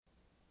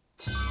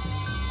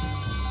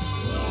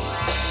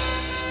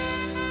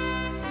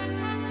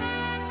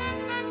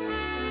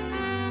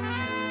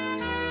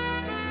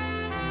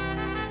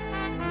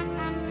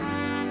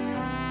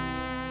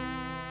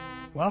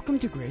Welcome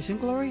to Grace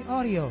and Glory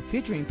Audio,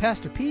 featuring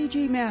Pastor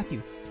P.G.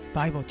 Matthew,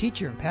 Bible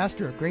teacher and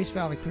pastor of Grace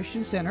Valley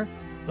Christian Center,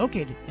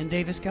 located in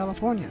Davis,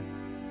 California.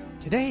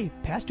 Today,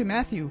 Pastor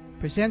Matthew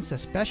presents a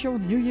special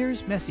New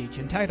Year's message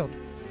entitled,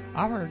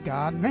 Our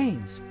God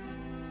Reigns.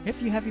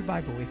 If you have your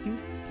Bible with you,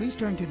 please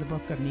turn to the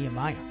book of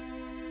Nehemiah.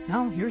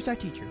 Now, here's our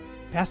teacher,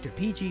 Pastor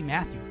P.G.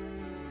 Matthew.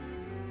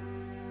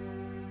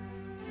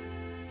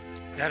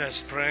 Let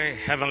us pray.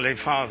 Heavenly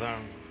Father,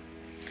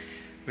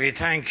 we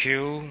thank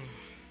you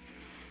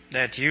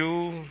that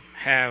you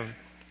have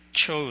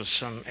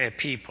chosen a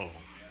people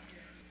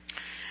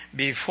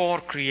before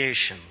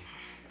creation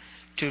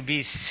to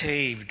be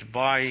saved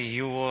by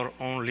your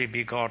only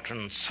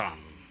begotten Son.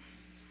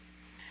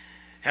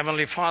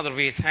 Heavenly Father,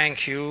 we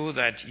thank you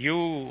that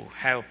you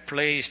have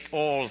placed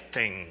all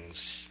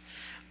things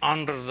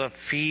under the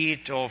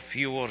feet of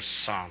your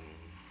Son.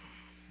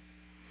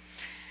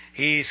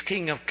 He is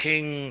King of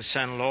kings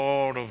and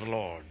Lord of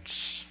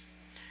lords.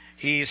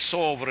 He is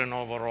sovereign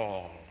over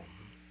all.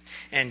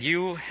 And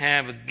you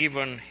have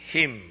given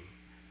him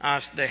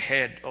as the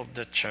head of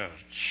the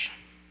church.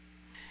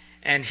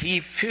 And he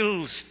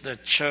fills the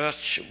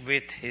church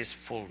with his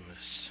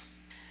fullness.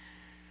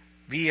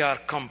 We are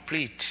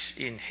complete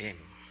in him.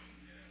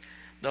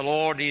 The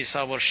Lord is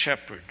our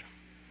shepherd.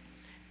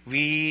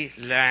 We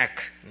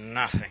lack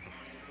nothing.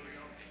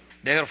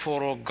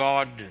 Therefore, O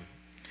God,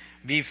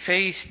 we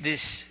face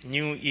this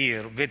new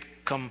year with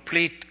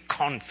complete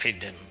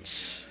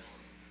confidence.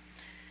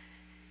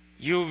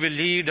 You will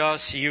lead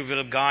us, you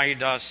will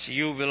guide us,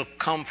 you will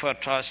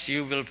comfort us,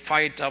 you will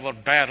fight our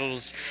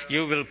battles,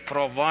 you will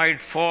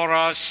provide for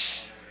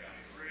us,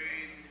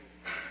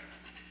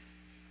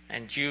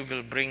 and you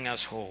will bring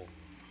us home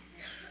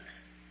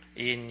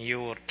in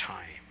your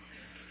time.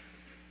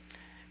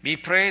 We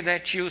pray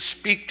that you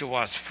speak to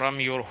us from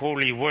your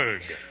holy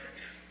word,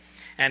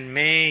 and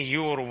may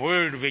your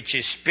word, which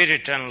is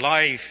spirit and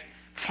life,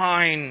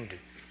 find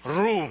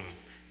room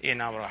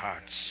in our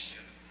hearts.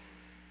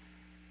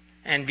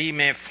 And we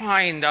may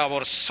find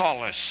our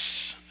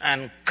solace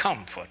and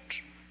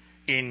comfort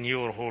in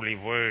your holy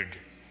word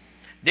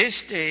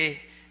this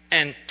day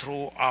and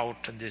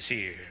throughout this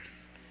year.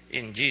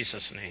 In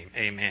Jesus' name,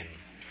 amen.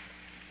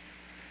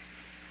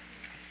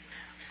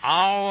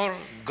 Our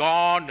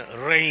God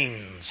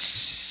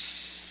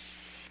reigns.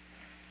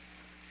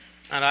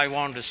 And I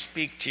want to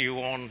speak to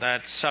you on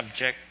that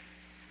subject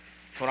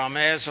from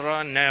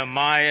Ezra,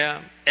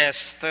 Nehemiah,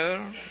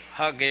 Esther,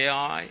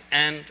 Haggai,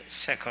 and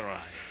Zechariah.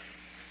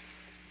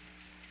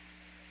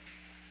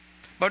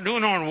 But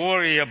do not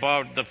worry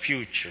about the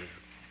future.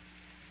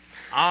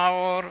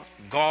 Our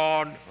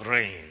God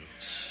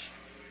reigns.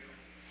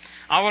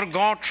 Our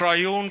God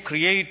triune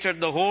created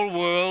the whole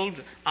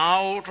world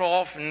out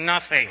of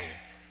nothing.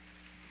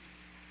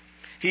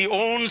 He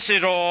owns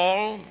it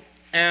all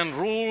and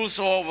rules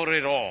over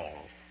it all.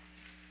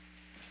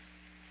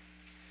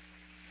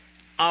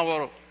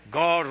 Our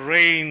God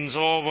reigns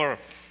over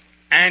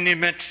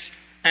animate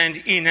and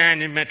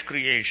inanimate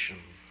creation.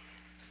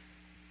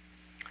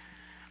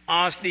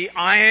 As the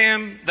I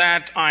am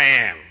that I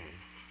am,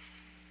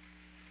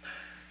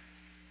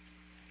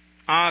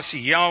 as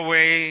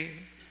Yahweh,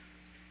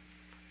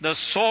 the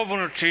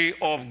sovereignty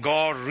of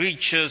God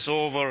reaches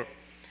over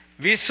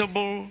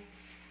visible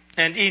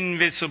and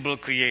invisible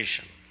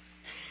creation.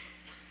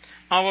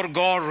 Our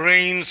God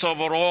reigns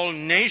over all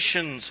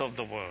nations of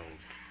the world.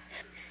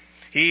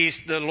 He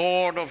is the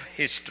Lord of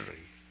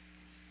history.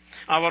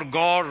 Our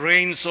God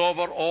reigns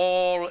over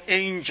all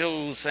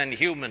angels and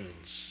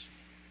humans.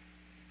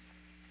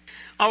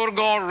 Our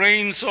God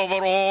reigns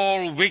over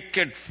all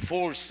wicked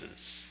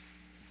forces,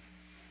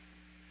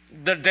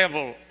 the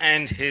devil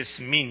and his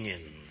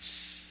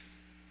minions.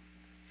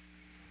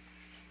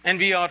 And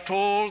we are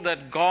told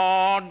that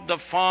God the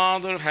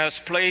Father has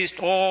placed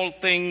all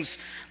things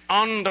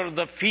under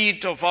the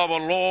feet of our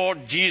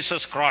Lord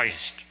Jesus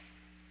Christ.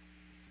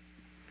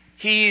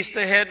 He is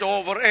the head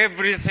over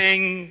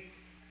everything,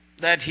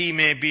 that he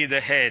may be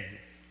the head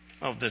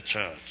of the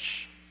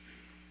church.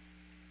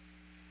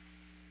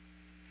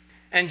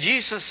 And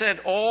Jesus said,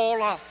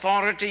 all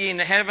authority in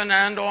heaven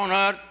and on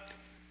earth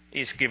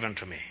is given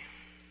to me.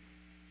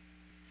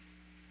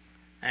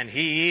 And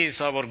he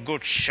is our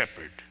good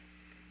shepherd.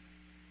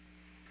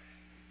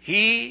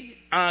 He,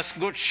 as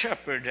good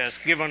shepherd, has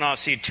given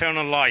us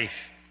eternal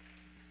life,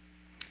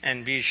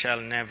 and we shall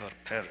never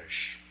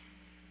perish.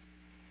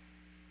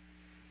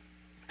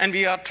 And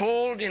we are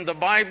told in the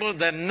Bible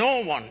that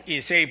no one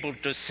is able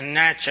to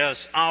snatch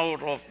us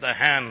out of the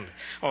hand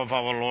of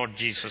our Lord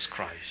Jesus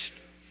Christ.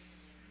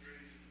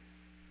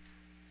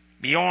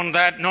 Beyond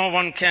that, no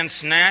one can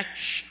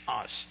snatch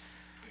us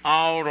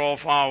out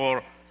of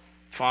our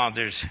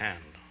Father's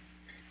hand.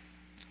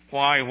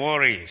 Why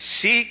worry?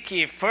 Seek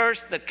ye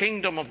first the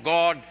kingdom of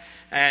God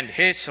and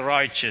his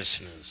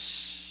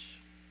righteousness.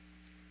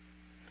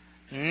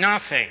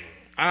 Nothing,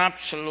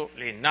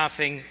 absolutely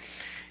nothing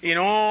in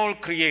all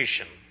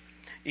creation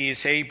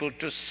is able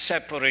to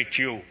separate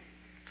you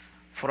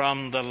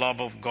from the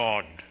love of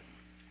God.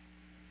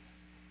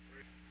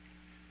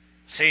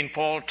 St.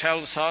 Paul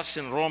tells us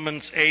in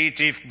Romans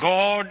 8, if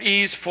God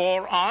is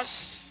for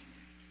us,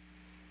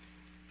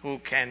 who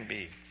can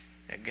be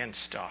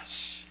against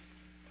us?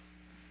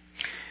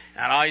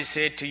 And I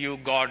say to you,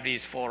 God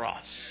is for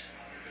us.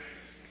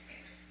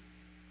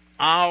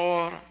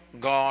 Our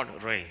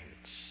God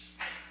reigns.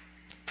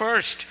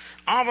 First,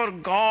 our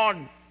God,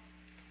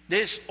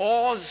 this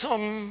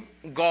awesome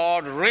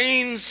God,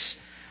 reigns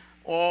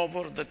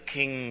over the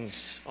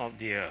kings of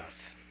the earth.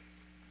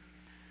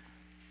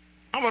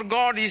 Our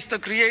God is the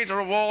creator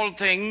of all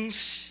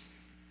things,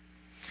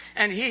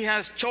 and He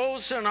has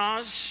chosen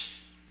us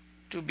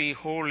to be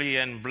holy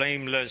and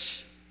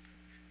blameless,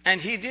 and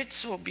He did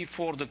so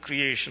before the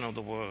creation of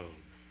the world.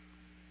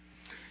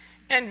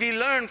 And we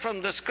learn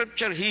from the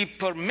scripture He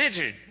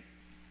permitted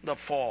the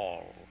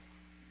fall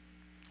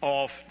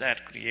of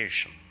that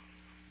creation.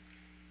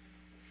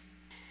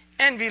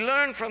 And we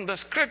learn from the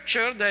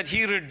scripture that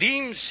He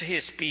redeems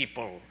His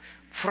people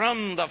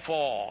from the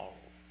fall,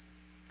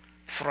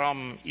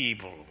 from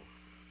evil.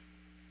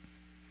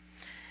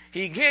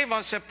 He gave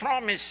us a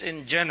promise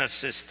in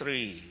Genesis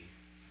 3.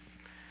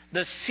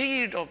 The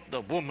seed of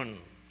the woman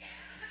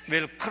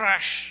will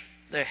crush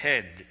the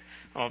head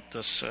of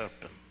the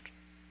serpent,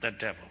 the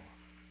devil.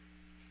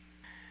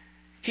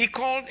 He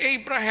called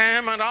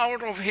Abraham, and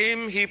out of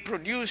him He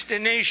produced a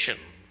nation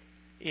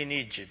in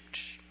Egypt.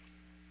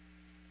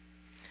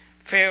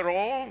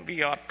 Pharaoh,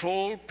 we are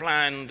told,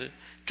 planned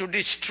to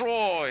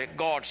destroy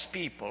God's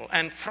people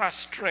and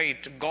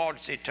frustrate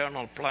God's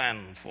eternal plan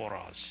for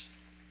us.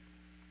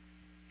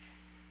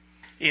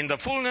 In the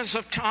fullness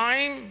of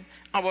time,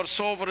 our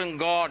sovereign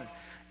God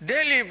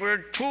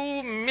delivered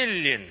 2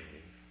 million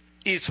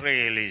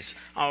Israelis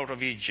out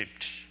of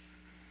Egypt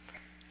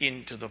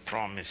into the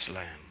promised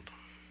land.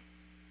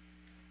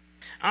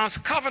 As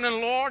covenant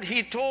Lord,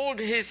 He told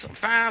His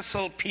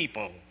vassal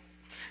people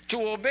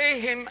to obey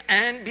Him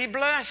and be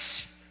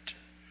blessed.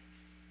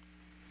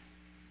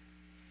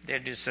 They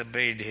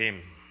disobeyed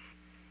Him,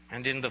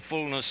 and in the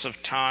fullness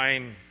of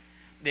time,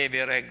 they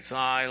were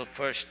exiled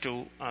first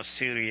to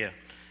Assyria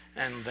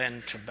and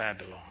then to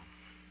Babylon.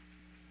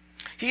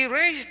 He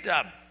raised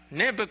up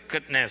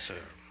Nebuchadnezzar,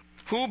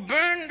 who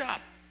burned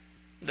up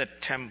the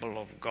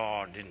temple of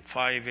God in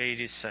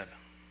 587.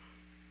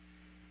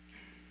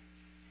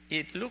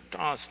 It looked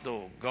as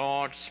though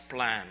God's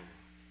plan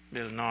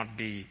will not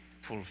be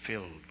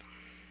fulfilled.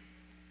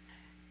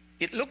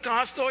 It looked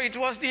as though it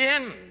was the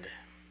end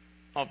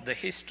of the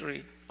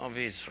history of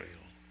Israel.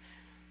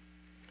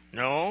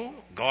 No,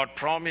 God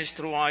promised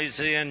through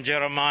Isaiah and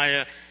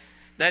Jeremiah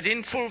that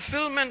in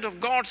fulfillment of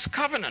God's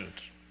covenant,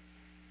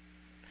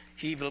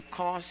 He will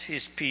cause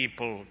His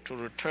people to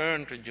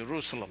return to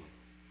Jerusalem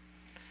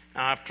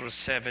after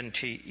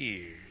 70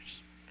 years.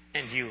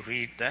 And you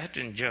read that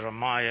in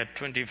Jeremiah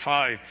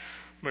 25,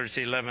 verse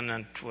 11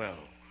 and 12.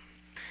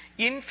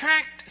 In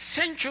fact,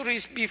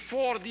 centuries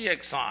before the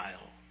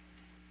exile,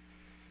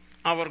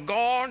 our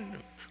God,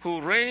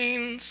 who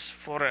reigns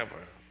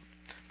forever,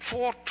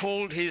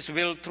 foretold His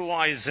will through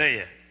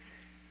Isaiah,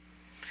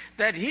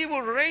 that He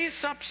will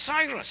raise up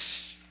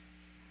Cyrus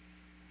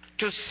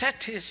to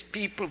set His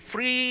people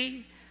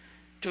free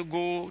to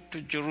go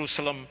to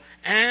Jerusalem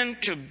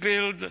and to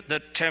build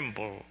the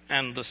temple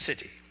and the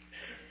city.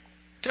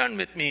 Turn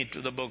with me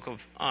to the book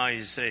of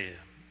Isaiah,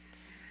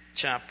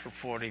 chapter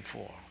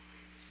 44,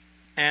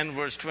 and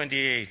verse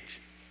 28.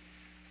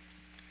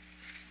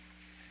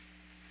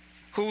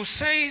 Who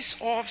says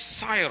of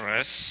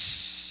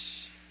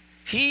Cyrus,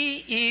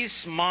 he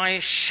is my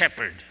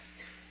shepherd,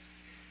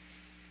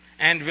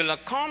 and will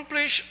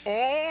accomplish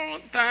all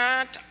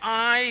that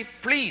I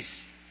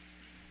please.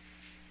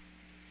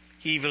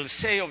 He will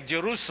say of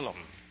Jerusalem,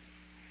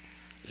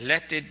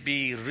 let it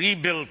be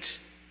rebuilt,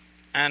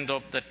 and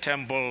of the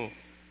temple,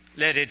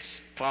 let its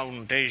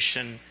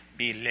foundation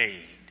be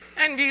laid.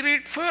 And we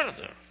read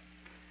further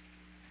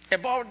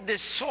about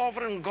this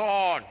sovereign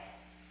God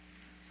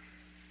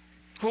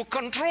who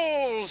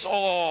controls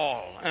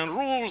all and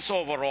rules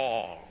over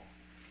all.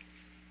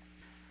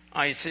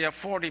 Isaiah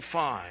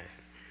 45.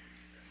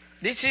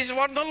 This is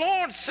what the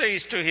Lord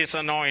says to His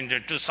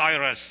anointed, to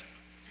Cyrus,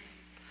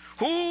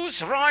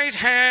 whose right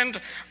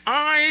hand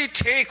I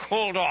take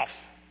hold of,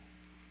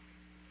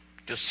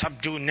 to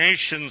subdue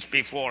nations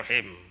before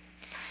Him,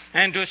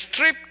 and to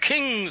strip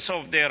kings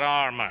of their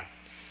armor,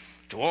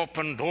 to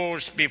open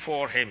doors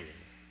before Him.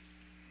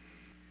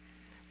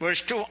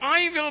 Verse 2,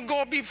 I will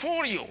go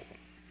before you,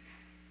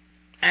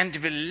 and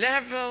will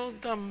level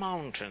the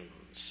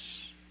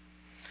mountains.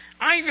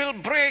 I will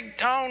break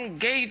down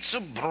gates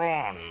of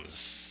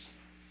bronze,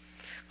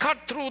 cut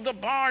through the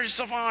bars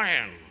of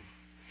iron.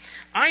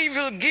 I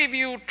will give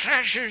you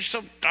treasures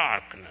of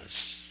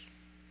darkness.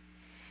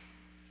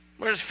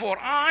 Verse 4,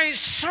 I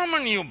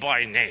summon you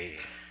by name.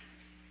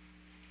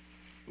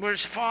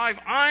 Verse 5,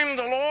 I am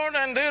the Lord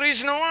and there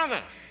is no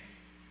other.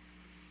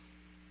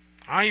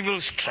 I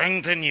will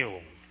strengthen you.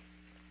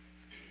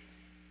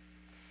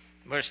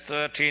 Verse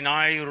 13,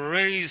 I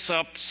raise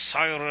up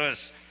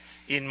Cyrus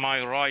in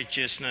my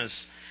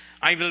righteousness.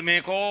 I will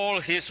make all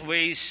his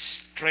ways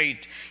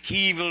straight.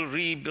 He will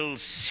rebuild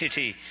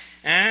city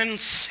and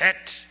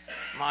set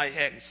my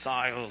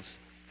exiles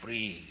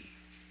free.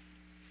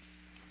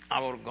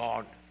 Our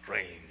God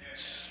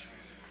reigns.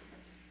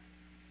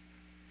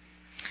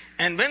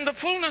 And when the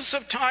fullness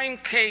of time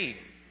came,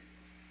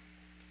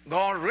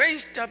 God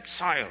raised up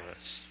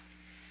Cyrus,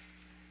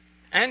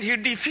 and he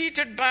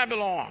defeated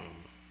Babylon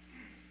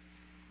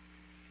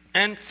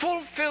and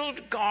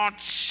fulfilled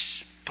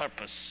God's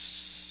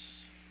purpose,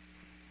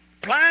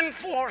 planned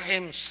for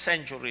him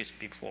centuries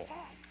before.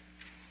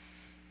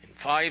 In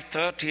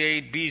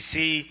 538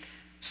 BC,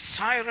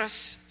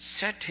 Cyrus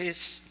set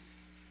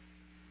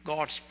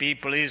God's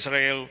people,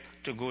 Israel,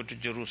 to go to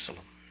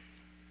Jerusalem.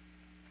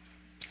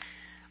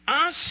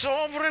 As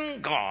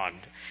sovereign God,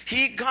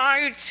 he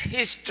guides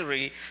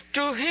history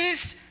to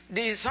his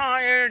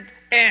desired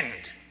end.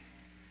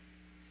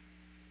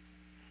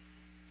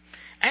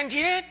 And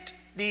yet,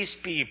 these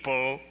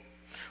people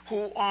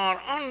who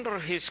are under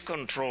his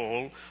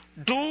control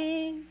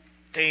do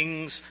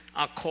things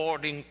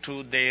according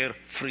to their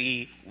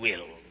free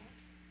will.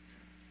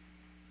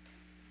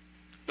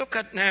 Look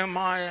at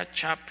Nehemiah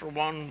chapter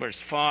 1, verse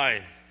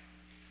 5.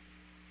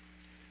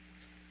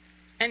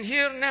 And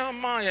here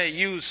Nehemiah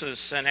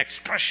uses an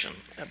expression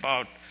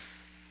about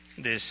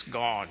this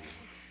God.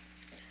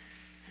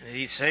 And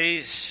he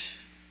says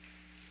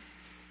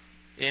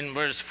in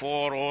verse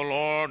 4, O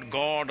Lord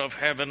God of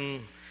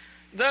heaven,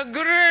 the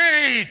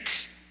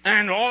great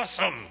and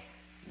awesome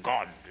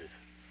God.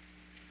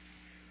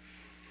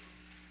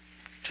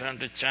 Turn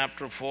to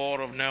chapter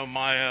 4 of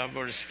Nehemiah,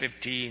 verse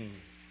 15.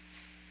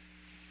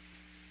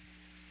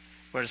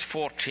 Verse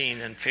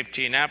 14 and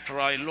 15. After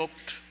I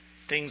looked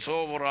things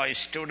over, I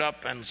stood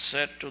up and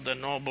said to the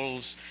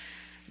nobles,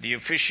 the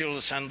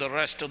officials, and the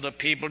rest of the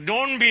people,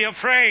 don't be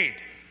afraid.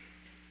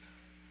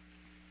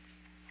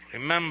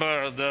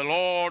 Remember the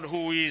Lord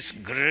who is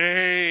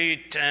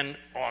great and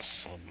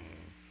awesome.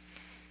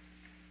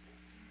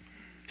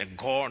 A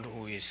God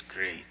who is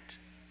great,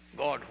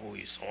 God who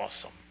is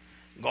awesome,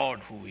 God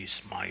who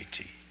is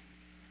mighty.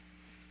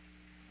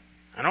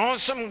 An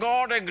awesome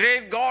God, a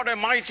great God, a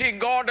mighty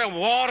God, a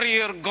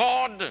warrior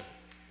God,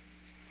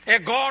 a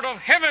God of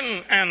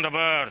heaven and of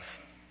earth,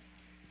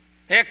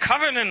 a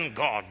covenant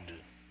God,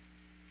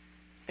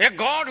 a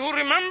God who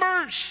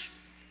remembers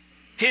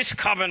his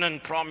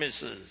covenant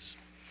promises,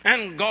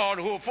 and God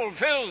who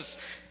fulfills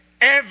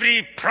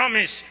every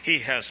promise he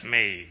has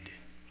made,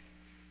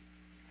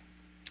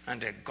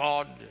 and a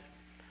God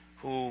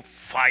who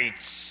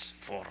fights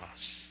for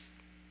us.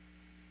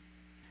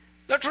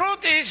 The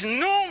truth is,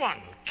 no one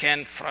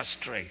can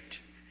frustrate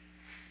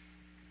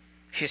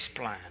his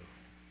plan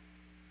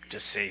to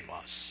save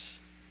us,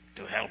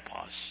 to help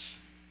us.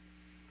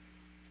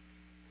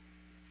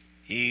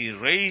 He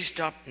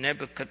raised up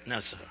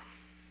Nebuchadnezzar,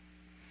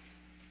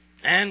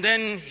 and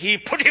then he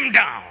put him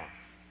down.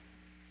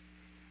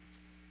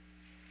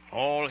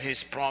 All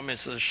his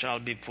promises shall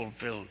be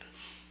fulfilled.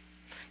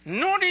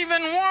 Not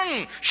even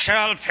one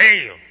shall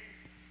fail.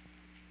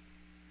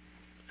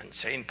 And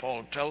St.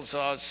 Paul tells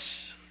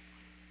us,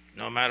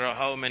 no matter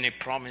how many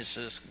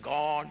promises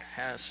God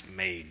has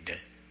made,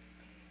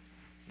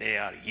 they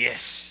are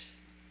yes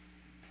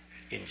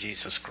in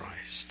Jesus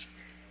Christ.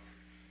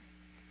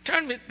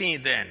 Turn with me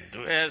then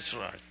to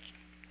Ezra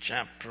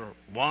chapter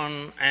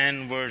 1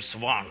 and verse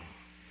 1.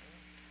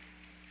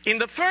 In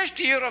the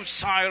first year of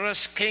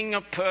Cyrus, king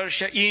of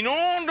Persia, in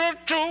order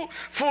to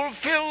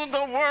fulfill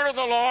the word of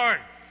the Lord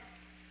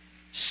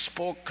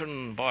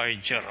spoken by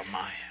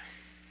Jeremiah,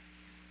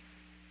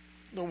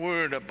 the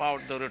word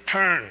about the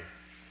return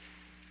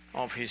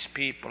of his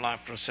people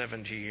after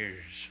 70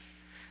 years,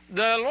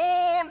 the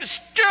Lord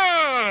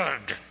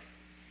stirred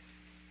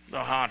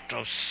the heart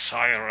of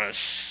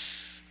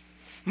Cyrus,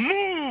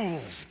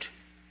 moved.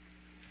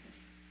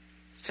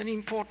 It's an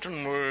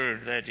important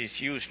word that is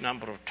used a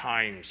number of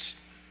times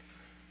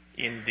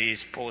in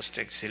these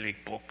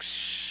post-exilic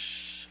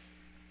books.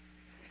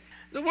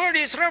 The word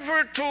is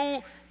referred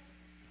to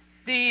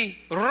the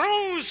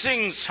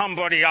rousing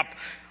somebody up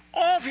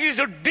of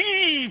his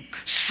deep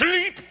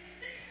sleep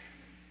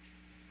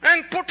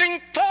and putting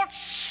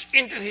thoughts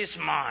into his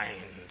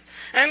mind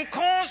and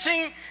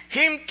causing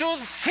him to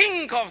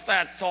think of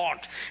that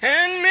thought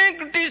and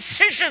make a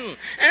decision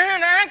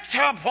and act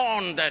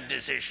upon that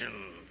decision.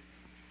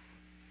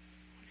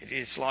 It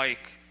is like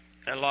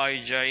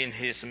Elijah in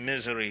his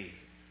misery.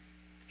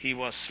 He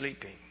was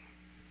sleeping,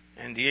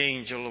 and the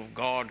angel of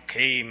God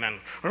came and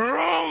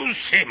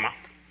rose him up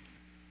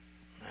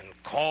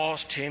and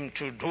caused him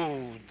to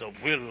do the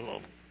will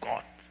of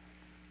God.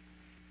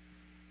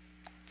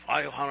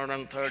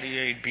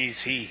 538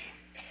 BC,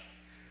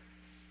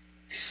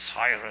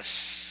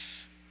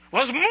 Cyrus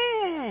was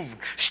moved,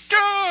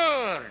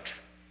 stirred,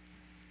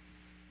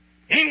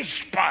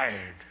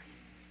 inspired,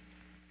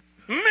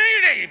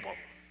 made able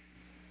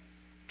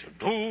to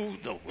do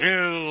the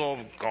will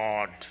of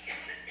God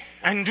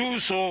and do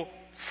so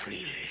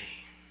freely.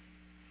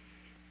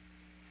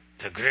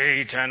 The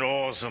great and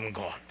awesome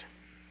God,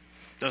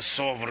 the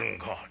sovereign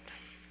God,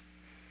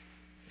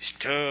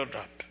 stirred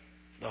up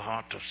the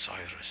heart of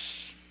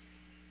Cyrus.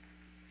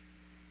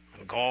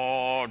 When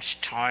God's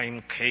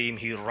time came,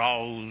 he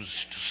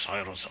roused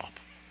Cyrus up.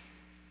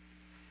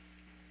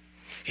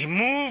 He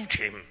moved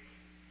him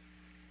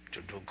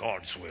to do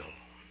God's will,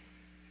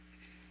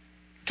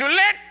 to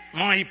let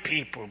my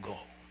people go,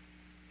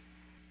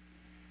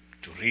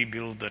 to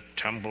rebuild the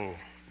temple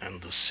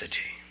and the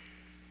city.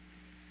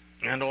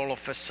 And all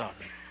of a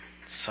sudden,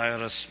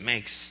 Cyrus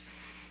makes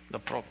the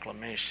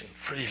proclamation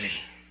freely.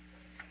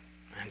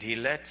 And he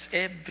lets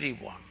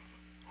everyone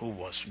who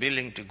was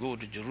willing to go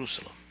to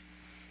Jerusalem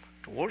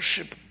to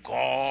worship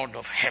God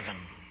of heaven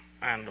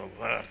and of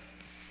earth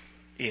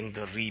in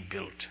the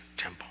rebuilt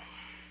temple.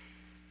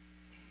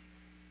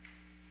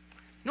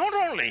 Not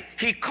only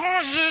he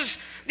causes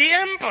the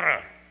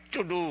emperor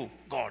to do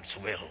God's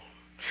will,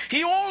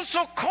 he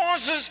also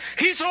causes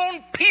his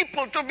own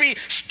people to be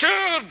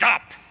stirred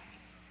up,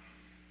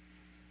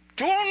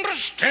 to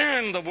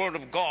understand the Word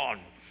of God,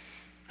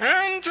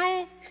 and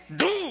to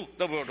do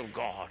the Word of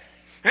God,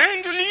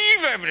 and to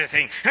leave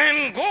everything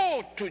and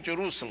go to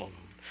Jerusalem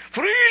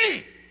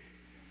freely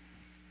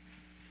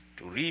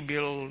to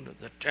rebuild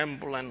the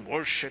temple and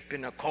worship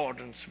in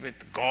accordance with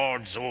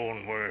God's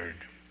own Word.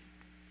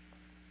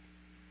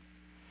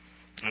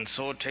 And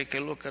so take a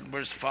look at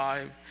verse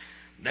 5.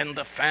 Then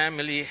the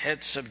family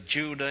heads of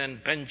Judah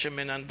and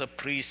Benjamin and the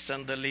priests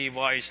and the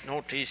Levites,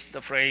 notice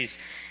the phrase,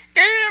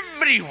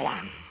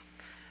 everyone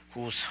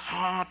whose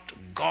heart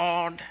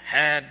God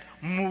had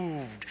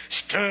moved,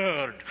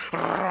 stirred,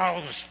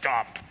 roused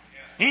up,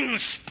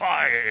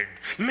 inspired,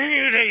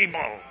 made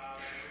able.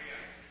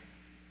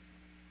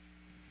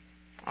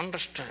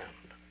 Understand,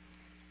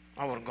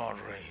 our God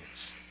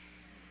reigns,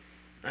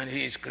 and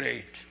He is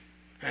great,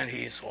 and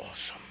He is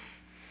awesome,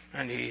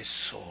 and He is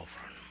sovereign,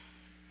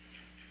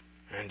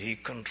 and He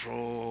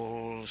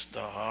controls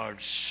the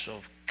hearts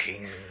of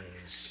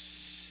kings.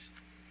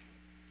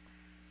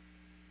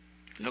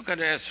 Look at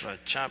Ezra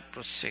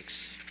chapter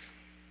 6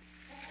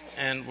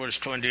 and verse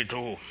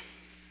 22.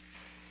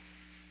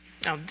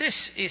 Now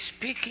this is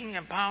speaking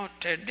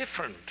about a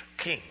different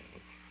king.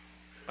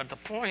 But the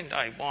point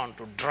I want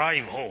to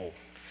drive home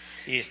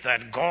is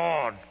that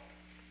God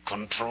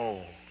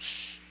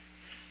controls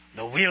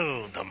the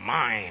will, the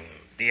mind,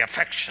 the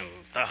affection,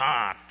 the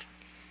heart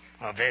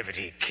of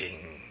every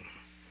king.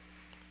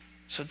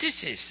 So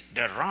this is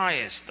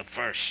Darius the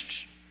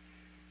first,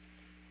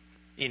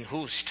 in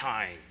whose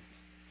time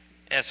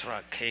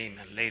Ezra came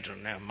and later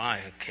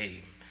Nehemiah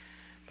came.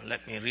 But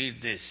let me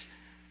read this.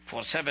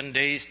 For 7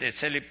 days they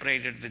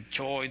celebrated with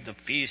joy the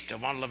feast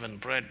of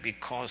unleavened bread,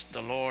 because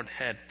the Lord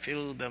had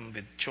filled them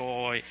with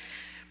joy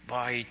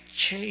by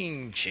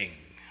changing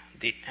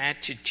the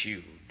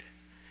attitude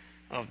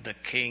of the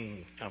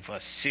king of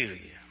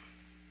Assyria.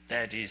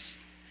 That is,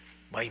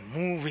 by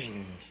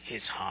moving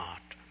his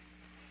heart.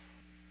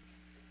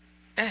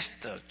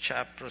 Esther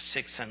chapter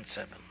 6 and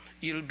 7.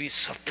 You'll be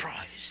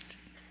surprised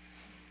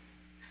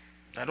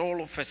that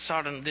all of a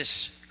sudden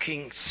this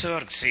King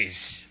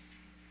Xerxes,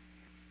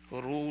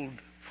 who ruled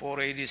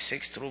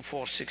 486 through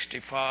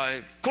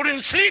 465,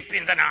 couldn't sleep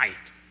in the night.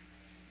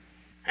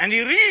 And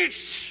he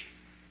reads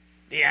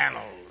the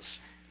annals,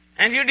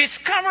 and he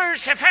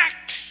discovers a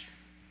fact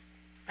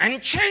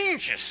and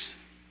changes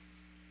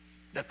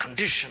the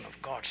condition of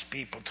God's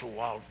people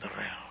throughout the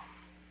realm.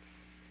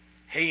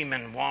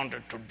 Haman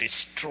wanted to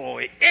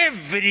destroy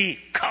every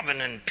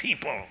covenant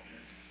people,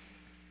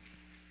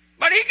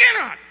 but he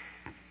cannot.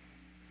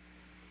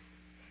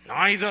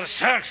 Neither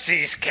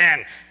Xerxes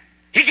can.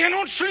 He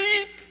cannot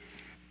sleep.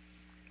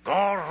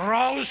 God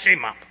roused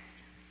him up.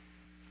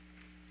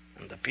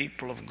 And the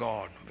people of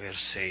God were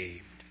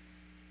saved.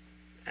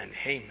 And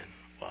Haman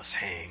was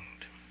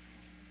hanged.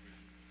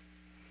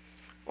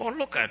 Oh,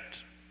 look at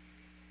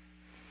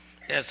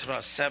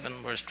Ezra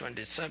 7 verse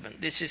 27.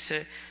 This is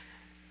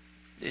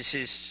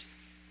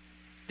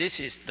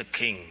the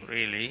king,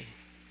 really,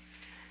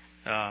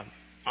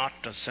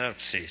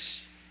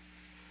 Artaxerxes,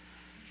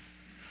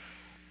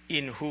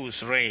 in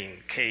whose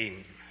reign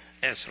came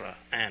Ezra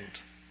and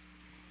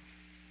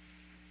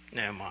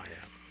Nehemiah.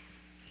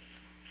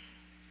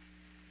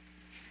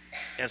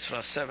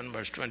 Ezra 7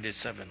 verse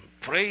 27.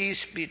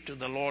 Praise be to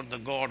the Lord, the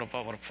God of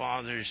our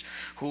fathers,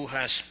 who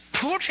has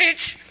put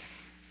it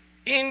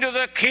into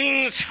the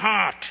king's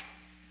heart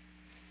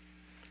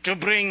to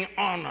bring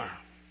honor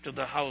to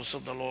the house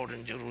of the Lord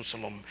in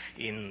Jerusalem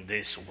in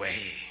this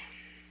way.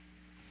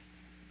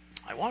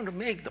 I want to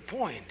make the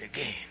point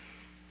again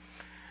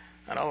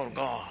that our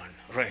God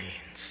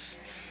reigns.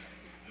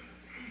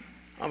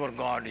 Our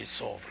God is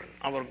sovereign.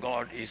 Our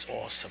God is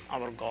awesome.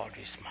 Our God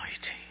is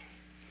mighty.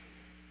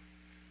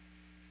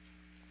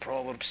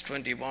 Proverbs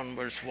 21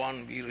 verse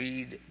 1 we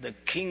read, the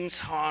king's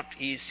heart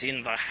is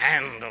in the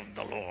hand of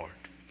the Lord.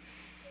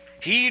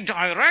 He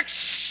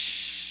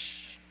directs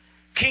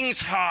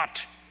king's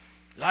heart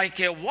like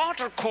a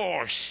water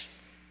course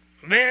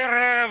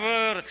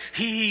wherever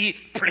he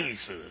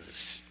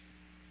pleases.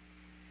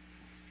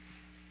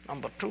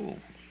 Number two,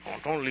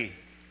 not only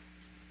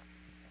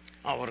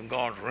our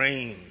God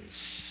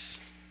reigns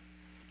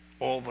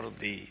over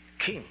the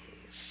kings,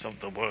 kings of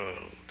the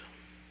world.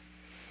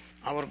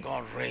 Our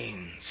God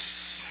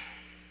reigns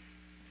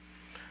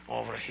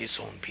over his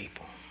own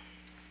people.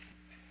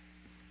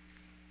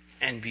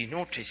 And we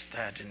notice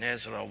that in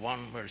Ezra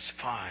 1 verse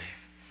 5.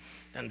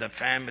 And the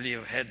family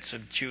of heads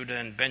of Judah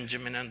and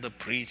Benjamin and the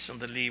priests and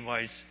the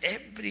Levites,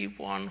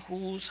 everyone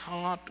whose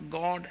heart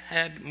God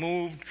had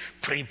moved,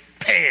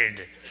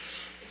 prepared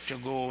to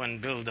go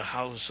and build the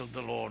house of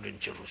the Lord in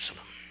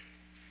Jerusalem.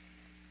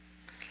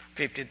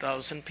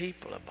 50,000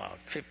 people, about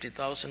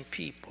 50,000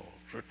 people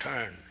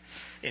returned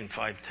in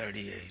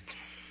 538.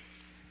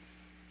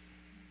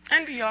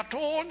 And we are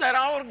told that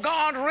our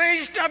God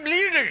raised up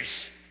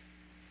leaders.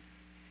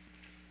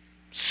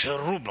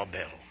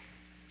 Zerubbabel,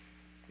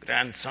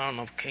 grandson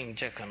of King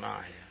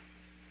Jeconiah,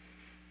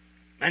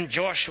 and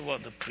Joshua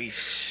the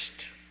priest,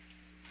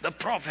 the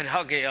prophet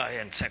Haggai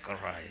and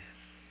Zechariah,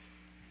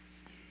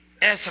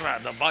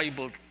 Ezra the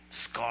Bible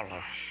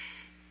scholar,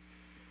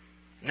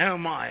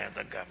 Nehemiah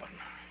the governor.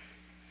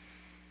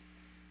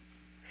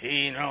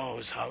 He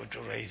knows how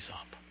to raise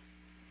up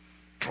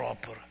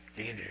proper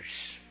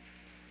leaders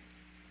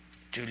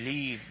to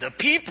lead the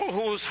people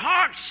whose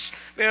hearts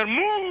were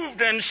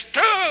moved and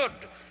stirred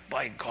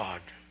by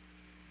God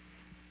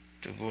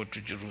to go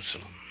to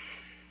Jerusalem.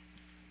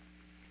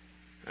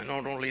 And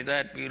not only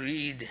that, we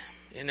read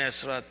in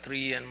Ezra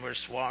 3 and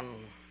verse 1,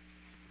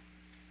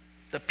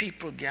 the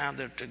people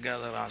gathered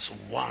together as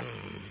one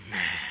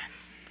man.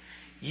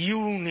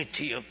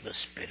 Unity of the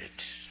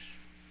Spirit.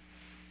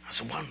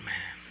 As one man.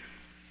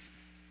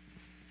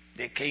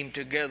 They came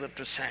together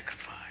to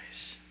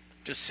sacrifice,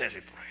 to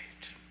celebrate.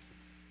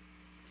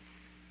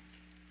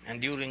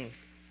 And during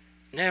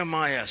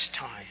Nehemiah's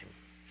time,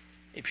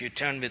 if you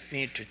turn with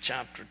me to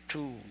chapter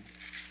 2,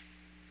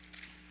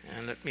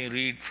 and let me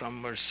read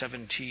from verse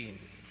 17.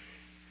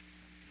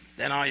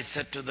 Then I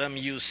said to them,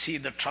 you see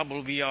the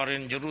trouble we are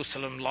in.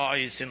 Jerusalem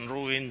lies in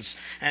ruins,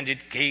 and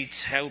its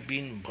gates have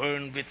been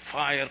burned with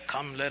fire.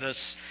 Come, let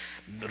us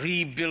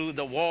rebuild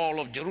the wall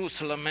of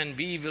Jerusalem, and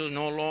we will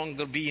no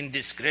longer be in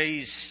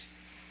disgrace.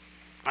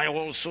 I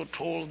also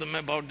told them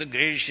about the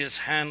gracious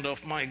hand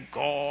of my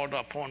God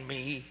upon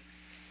me,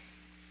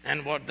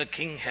 and what the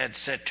king had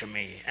said to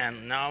me.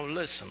 And now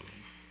listen.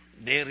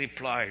 They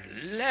replied,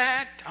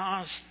 let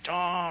us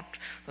start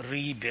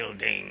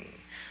rebuilding.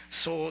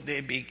 So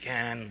they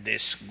began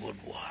this good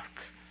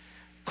work.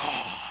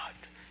 God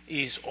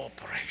is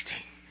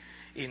operating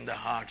in the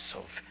hearts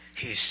of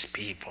his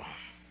people.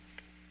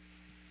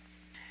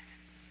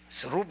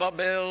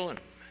 Zerubbabel and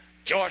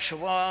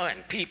Joshua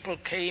and people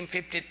came,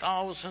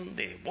 50,000.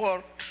 They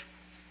worked.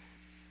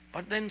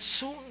 But then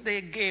soon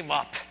they gave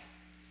up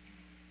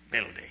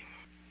building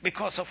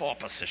because of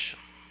opposition.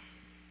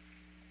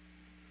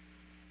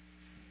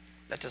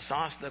 Let us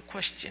ask the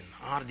question,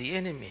 are the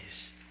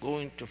enemies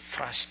going to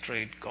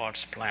frustrate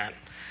God's plan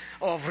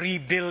of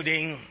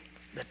rebuilding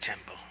the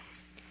temple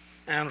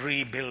and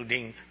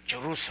rebuilding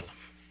Jerusalem,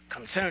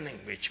 concerning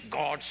which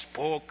God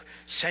spoke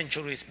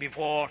centuries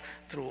before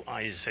through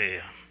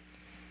Isaiah?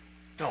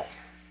 No,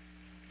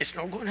 it's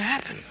not going to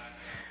happen.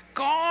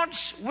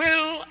 God's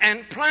will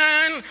and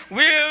plan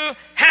will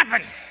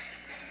happen.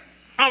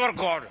 Our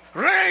God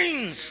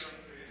reigns.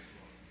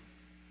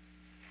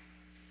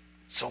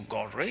 So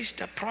God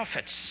raised up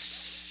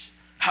prophets,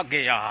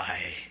 Haggai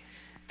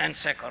and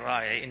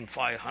Zechariah in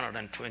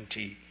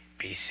 520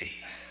 BC.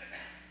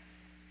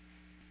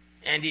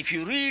 And if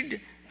you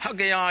read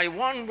Haggai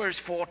 1 verse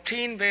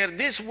 14, where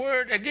this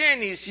word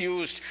again is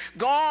used,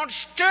 God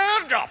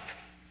stirred up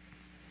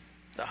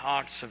the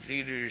hearts of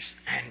leaders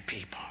and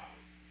people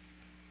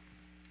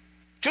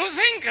to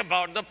think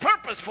about the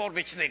purpose for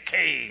which they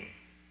came,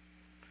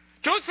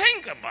 to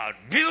think about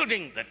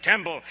building the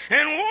temple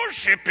and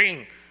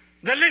worshiping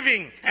the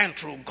living and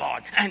true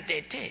God. And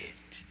they did.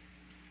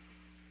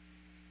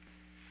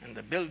 And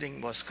the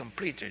building was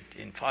completed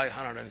in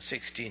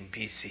 516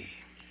 BC.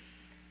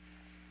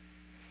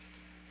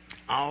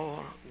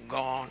 Our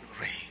God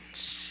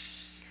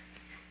reigns.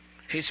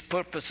 His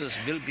purposes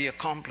will be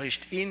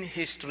accomplished in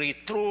history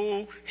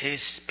through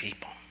his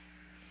people.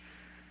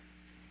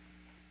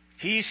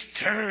 He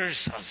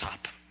stirs us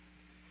up.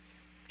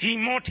 He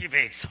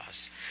motivates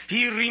us.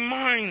 He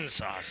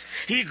reminds us.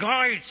 He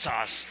guides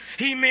us.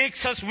 He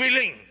makes us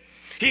willing.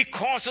 He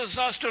causes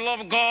us to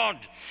love God.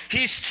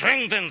 He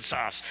strengthens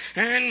us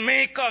and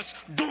makes us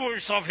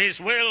doers of his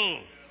will.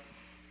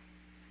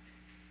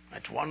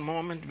 At one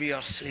moment we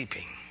are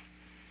sleeping.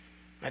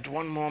 At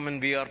one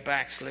moment we are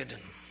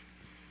backslidden.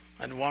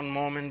 At one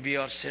moment we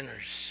are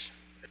sinners.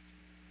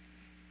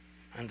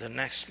 And the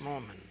next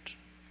moment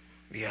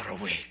we are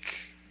awake.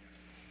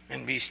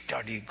 And we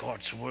study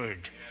God's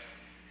word.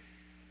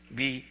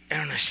 We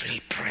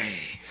earnestly pray.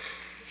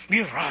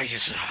 We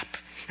rise up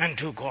and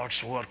do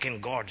God's work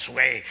in God's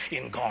way,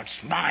 in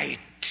God's might.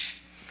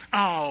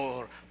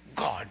 Our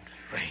God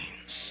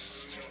reigns.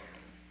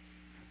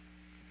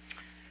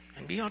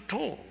 And we are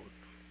told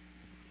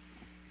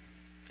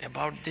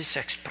about this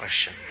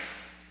expression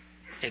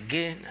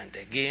again and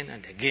again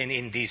and again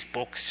in these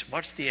books.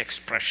 What's the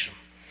expression?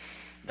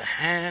 The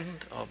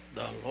hand of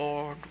the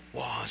Lord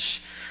was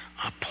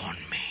upon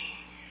me.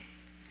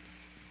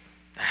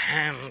 The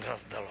hand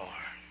of the Lord,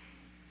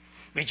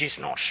 which is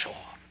not short.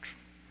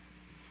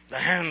 The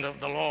hand of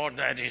the Lord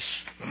that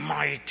is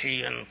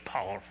mighty and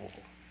powerful.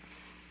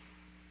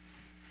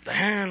 The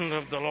hand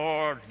of the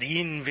Lord, the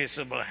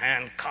invisible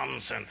hand,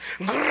 comes and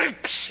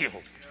grips you,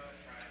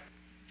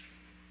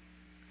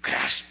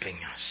 grasping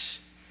us,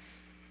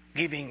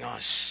 giving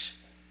us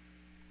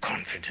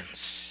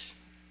confidence,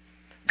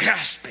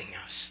 grasping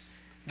us,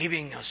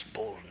 giving us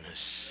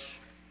boldness,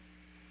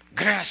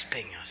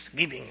 grasping us,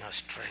 giving us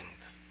strength,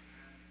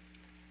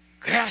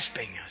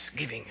 grasping us,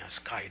 giving us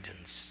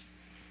guidance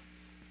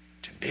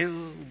to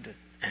build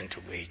and to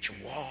wage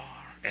war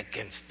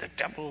against the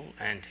devil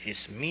and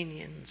his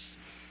minions.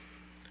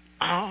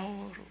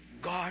 Our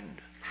God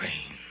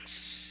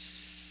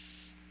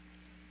reigns.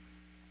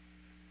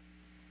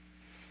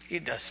 He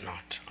does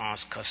not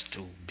ask us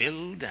to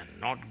build and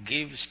not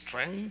give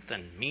strength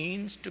and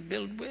means to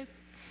build with,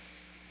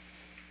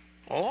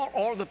 or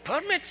all the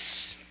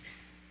permits.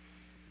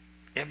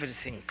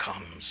 Everything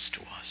comes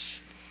to us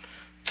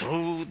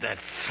through that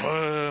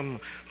firm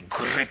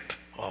grip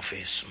of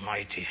his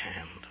mighty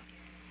hand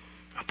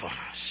upon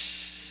us.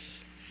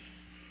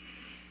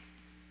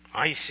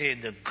 I say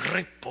the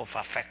grip of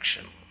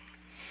affection,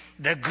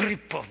 the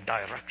grip of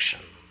direction,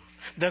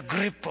 the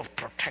grip of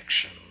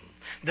protection,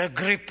 the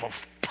grip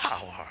of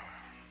power.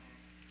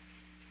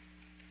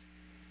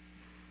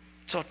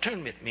 So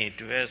turn with me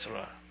to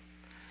Ezra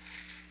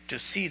to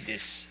see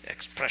this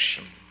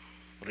expression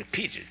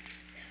repeated.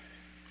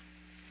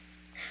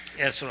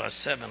 Ezra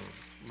 7,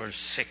 verse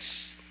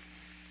 6.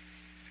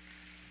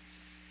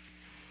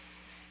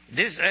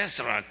 This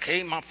Ezra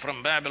came up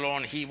from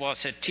Babylon. He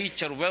was a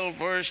teacher well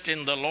versed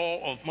in the law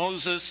of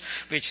Moses,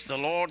 which the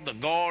Lord, the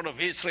God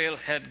of Israel,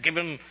 had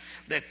given.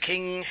 The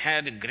king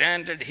had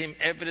granted him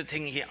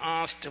everything he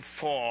asked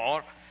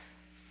for,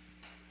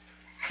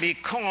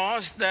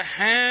 because the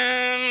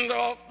hand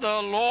of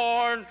the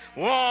Lord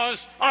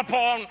was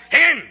upon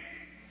him.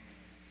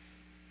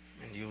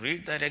 And you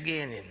read that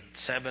again in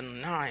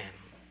 7:9,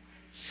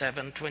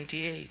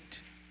 7:28.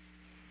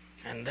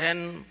 And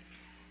then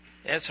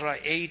Ezra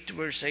 8,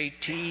 verse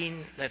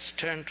 18, let's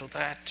turn to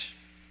that.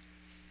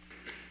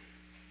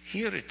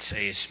 Here it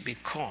says,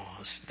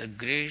 because the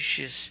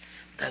gracious,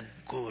 the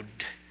good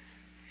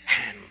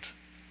hand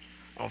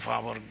of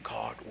our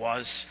God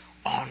was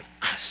on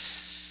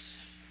us.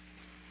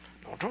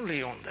 Not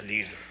only on the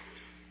leader,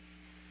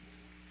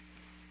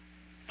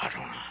 but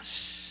on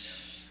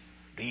us.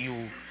 Do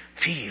you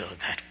feel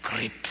that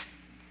grip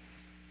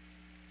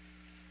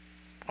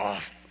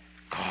of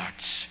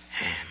God's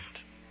hand?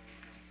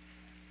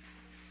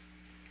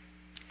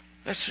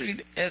 Let's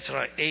read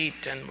Ezra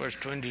 8 and verse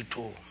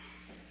 22.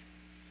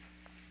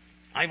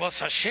 I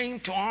was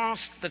ashamed to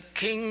ask the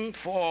king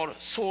for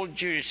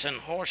soldiers and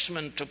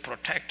horsemen to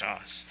protect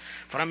us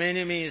from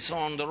enemies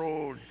on the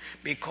road,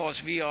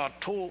 because we have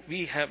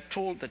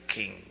told the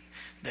king,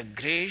 the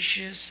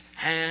gracious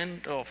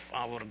hand of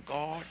our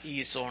God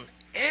is on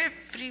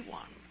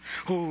everyone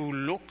who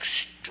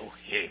looks to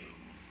him.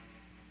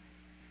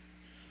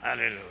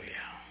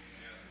 Hallelujah.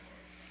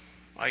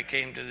 I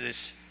came to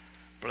this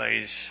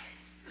place.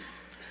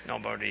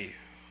 Nobody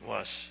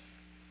was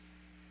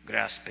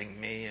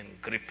grasping me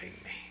and gripping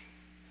me.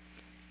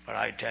 But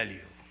I tell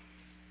you,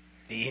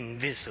 the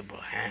invisible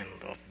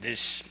hand of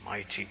this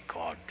mighty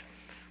God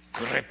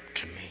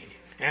gripped me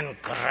and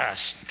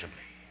grasped me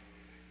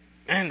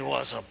and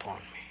was upon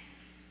me.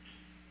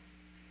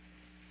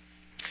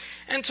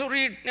 And so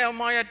read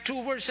Nehemiah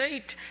 2 verse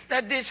 8,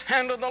 that this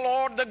hand of the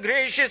Lord, the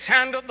gracious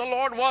hand of the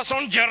Lord, was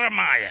on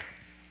Jeremiah.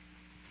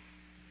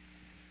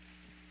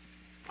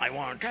 I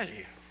want to tell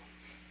you,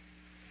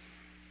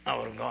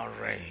 our God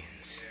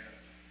reigns,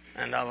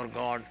 and our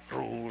God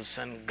rules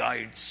and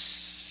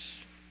guides.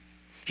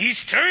 He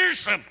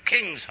stirs up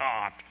king's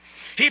heart.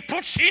 He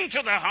puts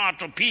into the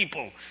heart of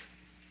people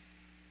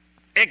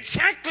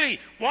exactly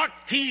what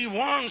he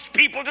wants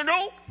people to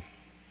do.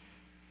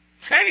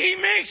 And he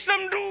makes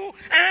them do,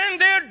 and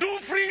they do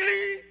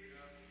freely.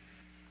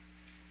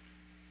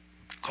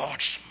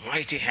 God's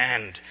mighty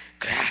hand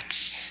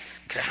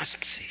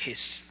grasps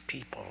his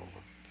people,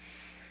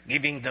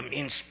 giving them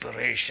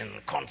inspiration,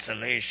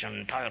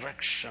 consolation,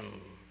 direction,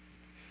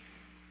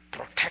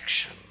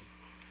 protection,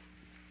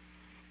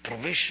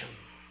 provision,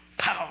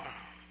 power.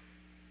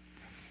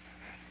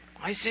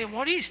 I say,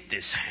 what is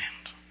this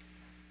hand?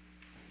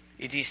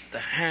 It is the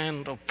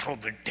hand of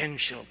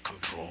providential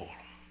control.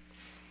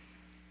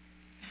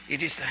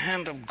 It is the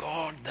hand of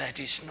God that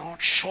is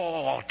not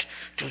short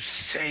to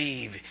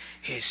save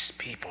his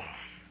people.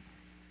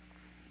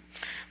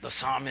 The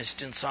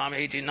psalmist in Psalm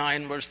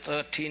 89 verse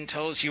 13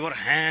 tells, your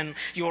hand,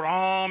 your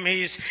arm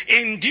is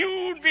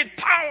endued with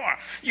power.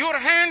 Your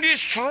hand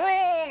is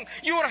strong.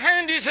 Your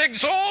hand is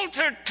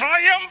exalted,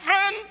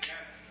 triumphant.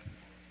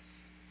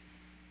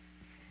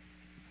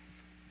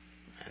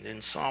 And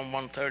in Psalm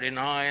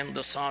 139,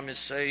 the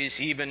psalmist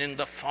says, even in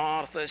the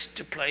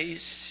farthest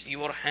place,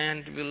 your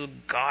hand will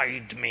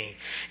guide me.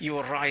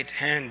 Your right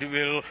hand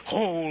will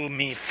hold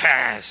me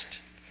fast.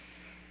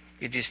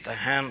 It is the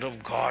hand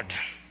of God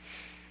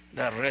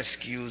that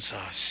rescues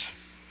us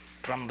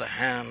from the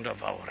hand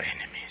of our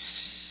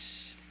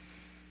enemies.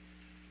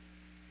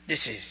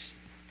 This is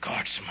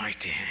God's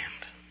mighty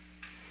hand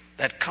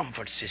that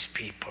comforts his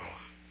people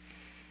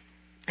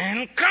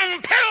and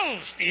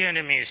compels the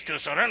enemies to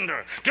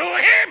surrender to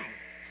him.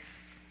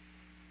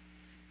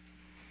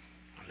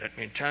 Let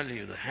me tell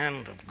you, the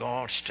hand of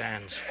God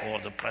stands for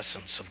the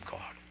presence of God.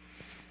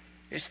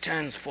 It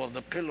stands for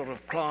the pillar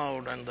of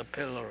cloud and the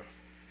pillar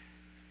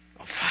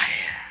of fire.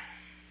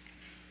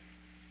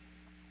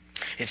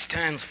 It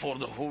stands for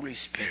the Holy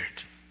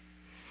Spirit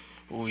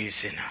who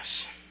is in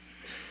us.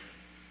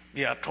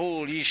 We are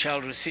told, ye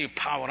shall receive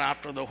power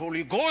after the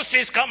Holy Ghost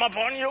is come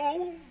upon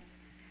you.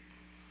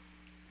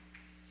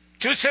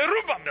 To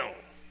Zerubbabel,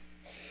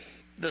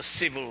 the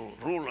civil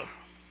ruler,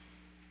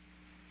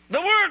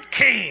 the word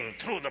came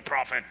through the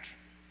prophet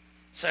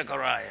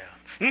Zechariah,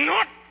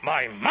 not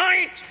by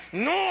might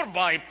nor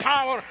by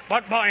power,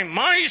 but by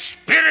my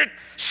Spirit,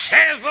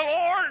 says the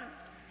Lord.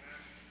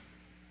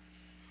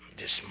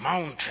 This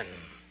mountain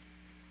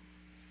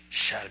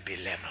shall be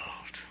leveled.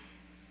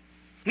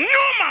 No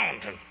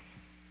mountain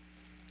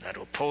that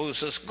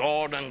opposes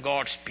God and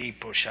God's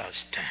people shall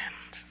stand.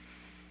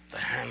 The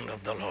hand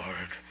of the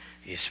Lord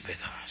is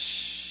with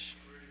us.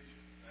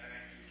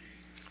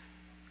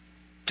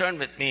 Turn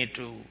with me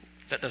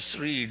let us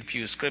read a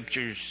few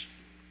scriptures.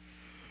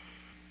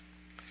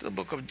 The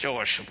book of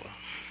Joshua,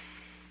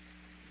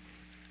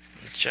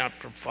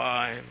 chapter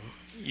 5,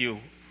 you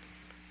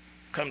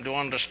come to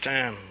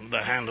understand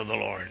the hand of the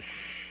Lord.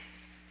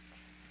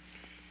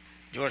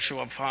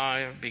 Joshua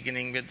 5,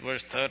 beginning with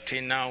verse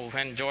 13. Now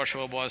when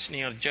Joshua was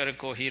near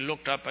Jericho, he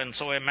looked up and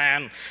saw a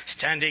man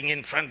standing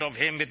in front of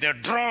him with a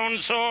drawn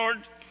sword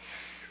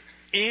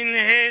in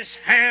his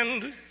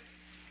hand.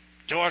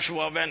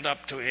 Joshua went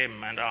up to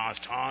him and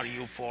asked, are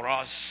you for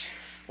us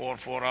or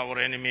for our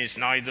enemies?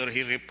 Neither,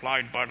 he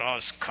replied, but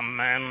as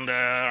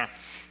commander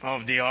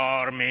of the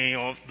army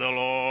of the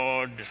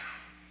Lord,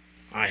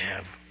 I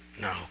have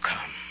now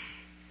come.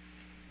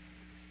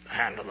 The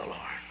hand of the Lord.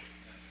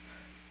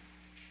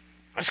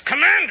 As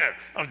commander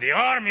of the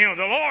army of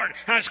the Lord,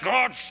 as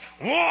God's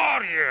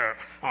warrior,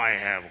 I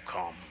have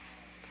come.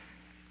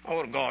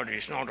 Our God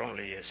is not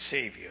only a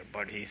savior,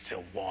 but he's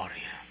a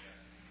warrior.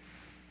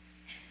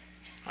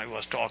 I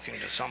was talking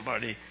to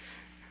somebody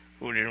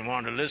who didn't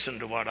want to listen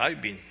to what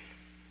I've been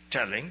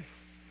telling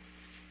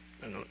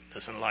and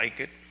doesn't like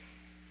it.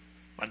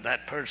 But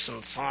that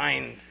person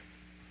signed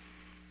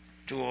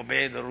to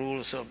obey the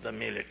rules of the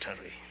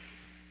military,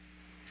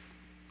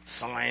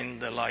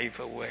 signed the life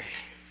away.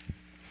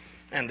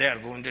 And they are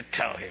going to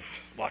tell him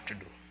what to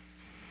do.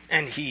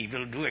 And he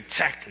will do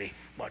exactly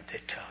what they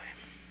tell him.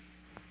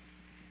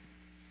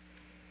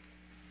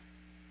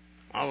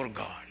 Our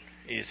God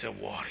is a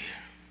warrior.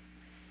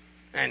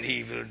 And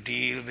he will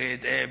deal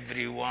with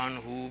everyone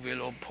who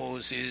will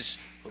oppose his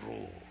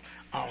rule.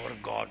 Our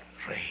God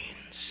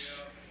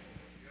reigns.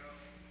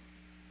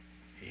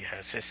 He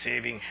has a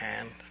saving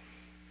hand.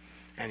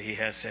 And he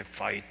has a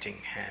fighting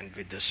hand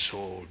with the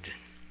sword.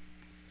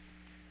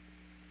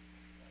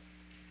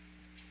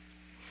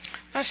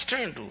 Let's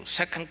turn to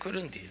 2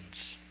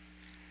 Corinthians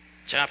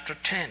chapter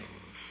 10.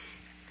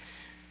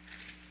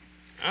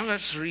 And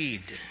let's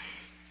read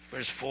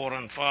verse 4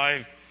 and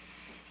 5.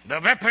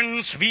 The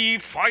weapons we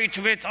fight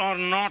with are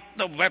not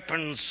the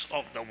weapons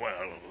of the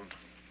world.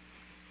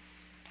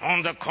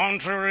 On the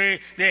contrary,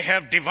 they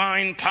have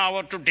divine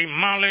power to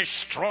demolish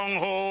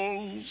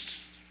strongholds.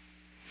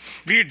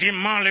 We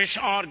demolish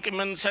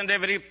arguments and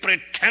every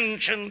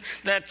pretension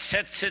that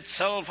sets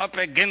itself up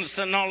against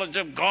the knowledge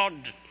of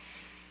God.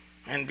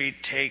 And we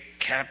take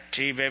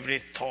captive every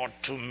thought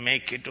to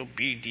make it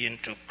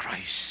obedient to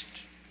Christ.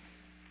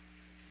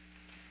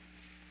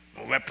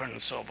 The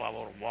weapons of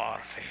our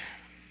warfare.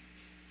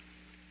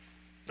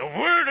 The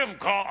Word of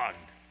God.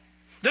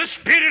 The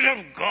Spirit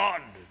of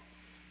God.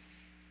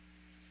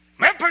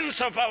 Weapons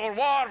of our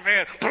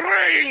warfare.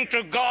 Praying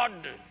to God.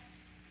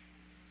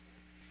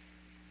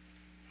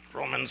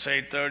 Romans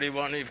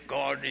 8:31, if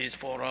God is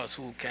for us,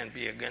 who can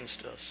be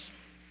against us?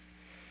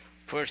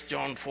 1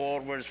 John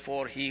 4, verse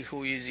 4, he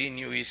who is in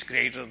you is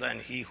greater than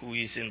he who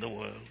is in the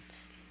world.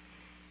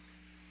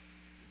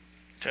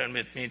 Turn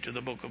with me to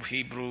the book of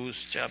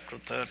Hebrews, chapter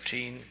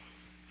 13,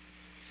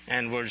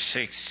 and verse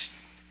 6.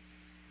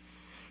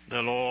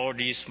 The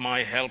Lord is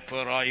my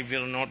helper, I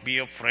will not be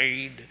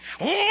afraid.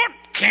 What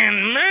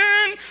can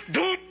man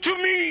do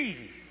to me?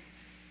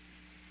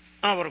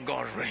 Our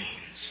God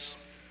reigns,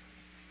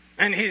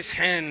 and his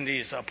hand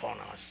is upon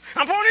us,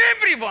 upon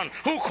everyone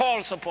who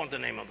calls upon the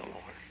name of the Lord.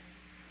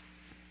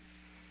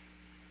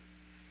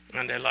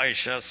 And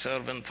Elisha's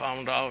servant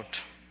found out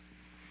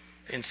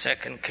in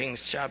 2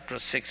 Kings chapter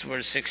 6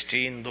 verse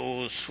 16,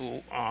 those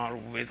who are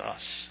with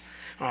us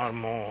are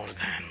more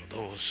than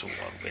those who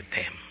are with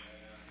them.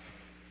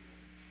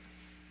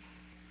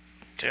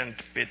 Turn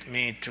with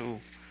me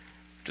to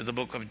the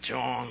book of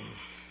John,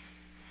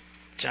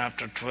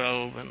 chapter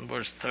 12 and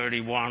verse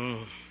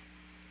 31.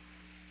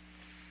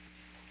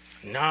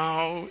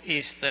 Now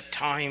is the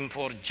time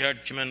for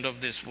judgment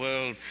of this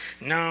world.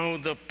 Now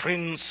the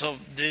prince of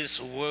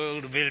this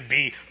world will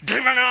be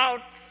driven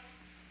out.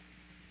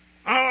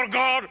 Our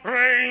God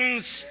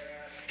reigns.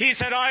 He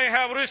said, I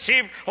have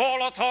received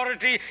all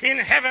authority in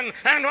heaven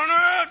and on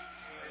earth.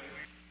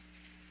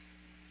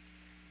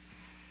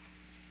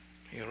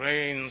 He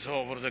reigns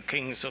over the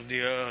kings of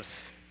the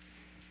earth.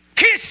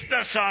 Kiss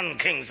the Son,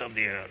 kings of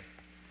the earth,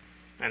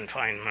 and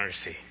find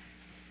mercy.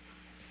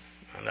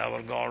 And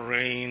our God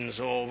reigns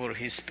over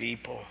his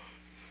people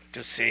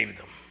to save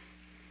them,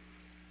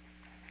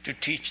 to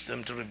teach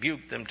them, to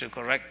rebuke them, to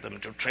correct them,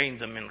 to train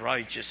them in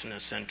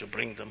righteousness, and to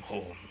bring them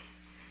home.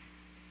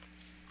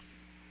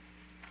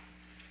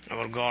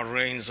 Our God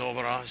reigns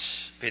over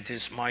us with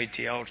his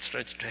mighty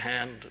outstretched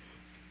hand.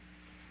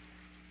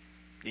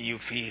 Do you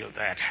feel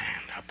that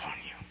hand upon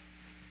you?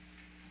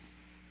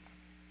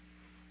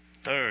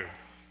 Third,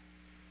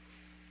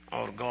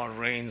 our God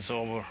reigns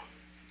over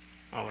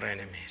our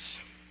enemies.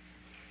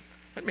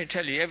 Let me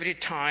tell you, every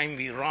time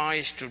we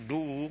rise to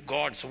do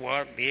God's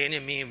work, the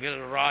enemy will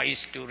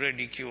rise to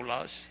ridicule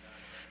us,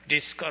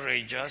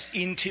 discourage us,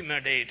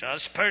 intimidate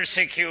us,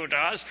 persecute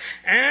us,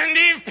 and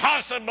if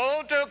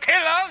possible, to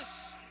kill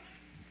us.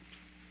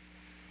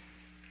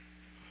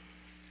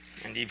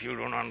 And if you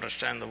don't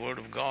understand the Word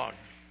of God,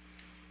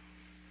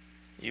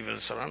 you will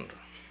surrender.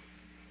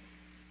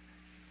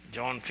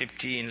 John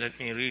 15, let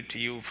me read to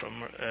you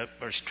from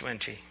verse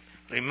 20.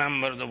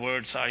 Remember the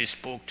words I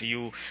spoke to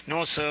you.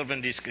 No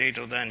servant is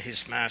greater than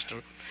his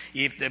master.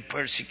 If they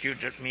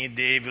persecuted me,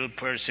 they will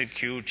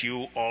persecute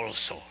you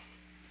also.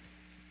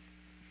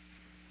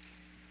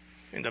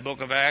 In the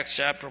book of Acts,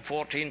 chapter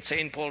 14,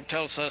 St. Paul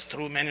tells us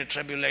through many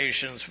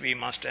tribulations we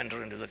must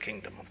enter into the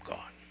kingdom of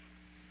God.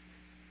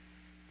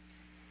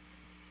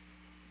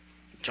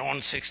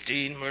 John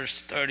 16, verse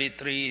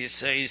 33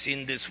 says,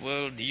 in this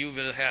world you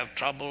will have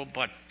trouble,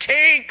 but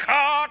take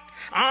heart,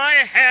 I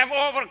have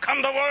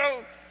overcome the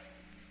world.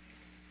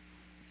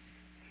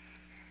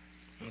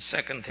 In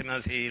 2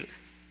 Timothy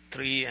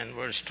 3 and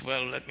verse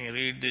 12, let me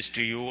read this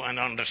to you and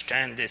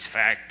understand this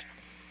fact.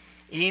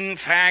 In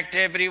fact,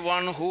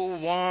 everyone who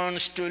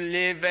wants to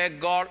live a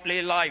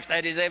godly life,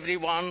 that is,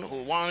 everyone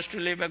who wants to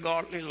live a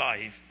godly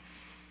life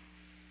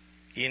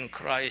in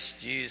Christ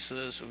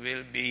Jesus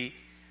will be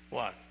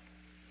what?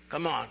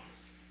 Come on,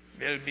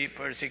 will be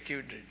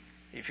persecuted.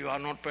 If you are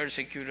not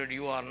persecuted,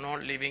 you are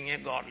not living a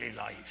godly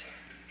life.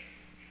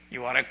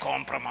 You are a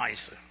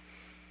compromiser.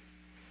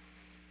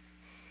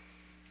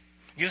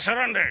 You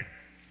surrendered.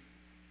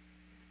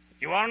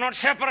 You are not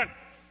separate.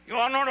 You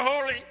are not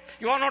holy.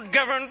 You are not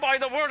governed by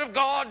the Word of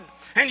God.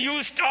 And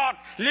you start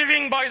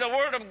living by the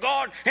Word of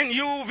God, and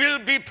you will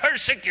be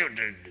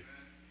persecuted.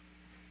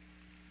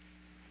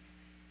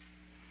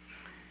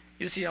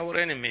 You see, our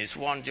enemies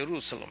want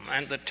Jerusalem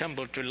and the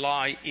temple to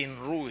lie in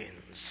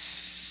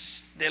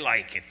ruins. They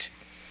like it.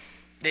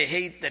 They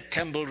hate the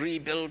temple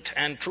rebuilt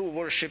and true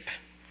worship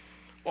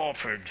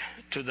offered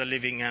to the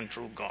living and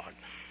true God.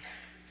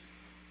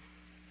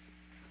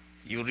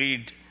 You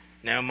read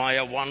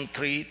Nehemiah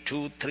 1:3,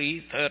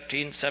 2:3,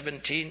 13,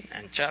 17,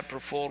 and chapter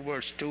 4,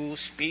 verse 2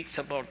 speaks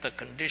about the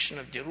condition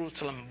of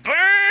Jerusalem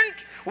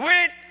burnt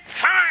with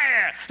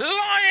fire,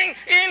 lying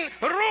in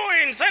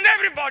ruins, and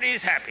everybody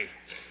is happy.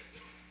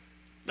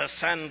 The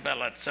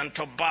Sanballats and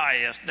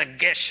Tobias, the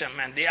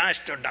Geshem and the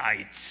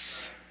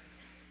Ashdodites.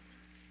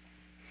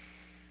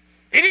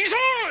 It is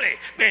only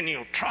when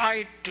you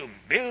try to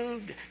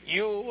build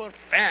your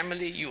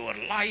family, your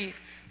life,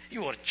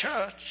 your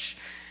church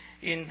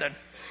in the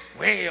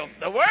way of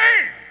the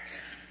Word,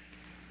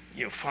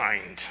 you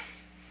find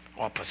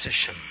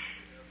opposition.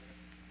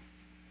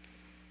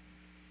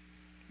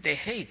 They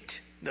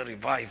hate the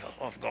revival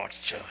of God's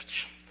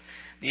church.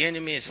 The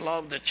enemies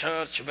love the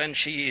church when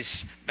she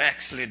is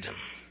backslidden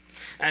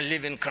and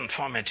live in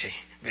conformity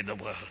with the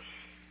world.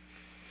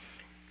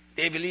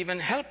 They will even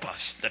help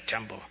us, the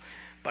temple,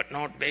 but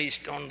not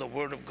based on the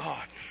Word of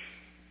God.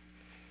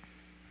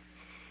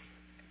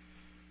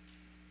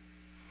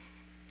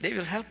 They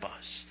will help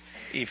us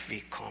if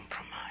we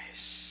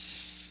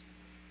compromise.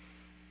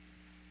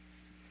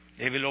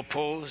 They will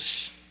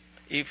oppose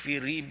if we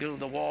rebuild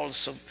the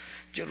walls of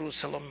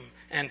Jerusalem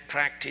and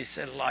practice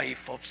a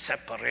life of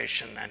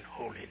separation and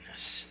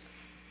holiness,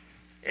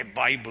 a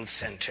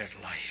Bible-centered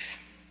life.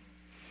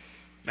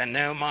 When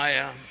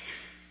Nehemiah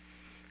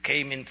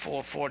came in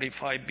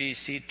 445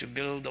 BC to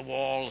build the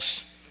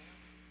walls,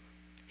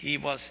 he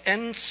was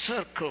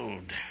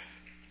encircled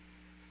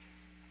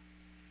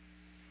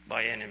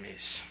by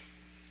enemies.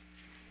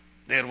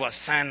 There was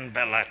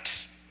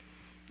Sanballat,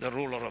 the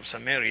ruler of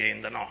Samaria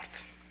in the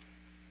north.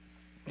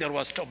 There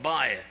was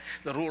Tobiah,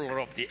 the ruler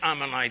of the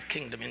Ammonite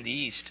kingdom in the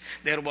east.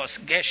 There was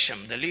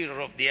Geshem, the leader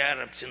of the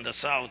Arabs in the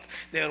south.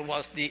 There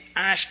was the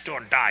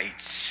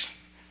Ashdodites,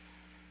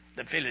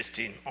 the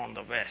Philistine on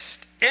the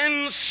west.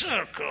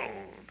 Encircled.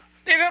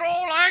 They were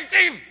all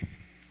active,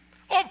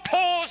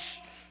 opposed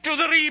to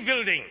the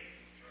rebuilding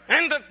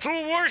and the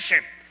true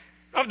worship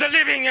of the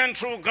living and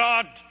true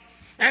God.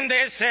 And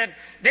they said,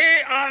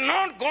 they are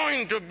not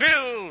going to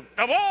build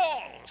the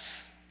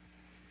walls.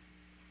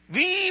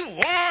 We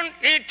want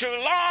it to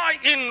lie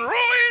in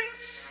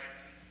ruins.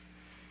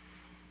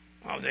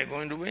 Are they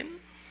going to win?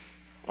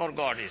 Or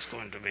God is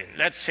going to win?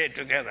 Let's say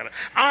together,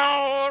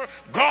 our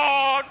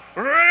God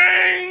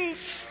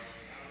reigns.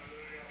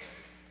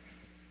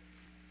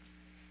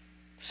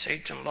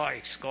 Satan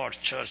likes God's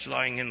church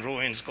lying in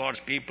ruins, God's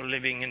people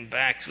living in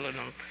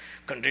backslidden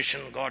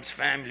condition, God's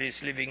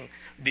families living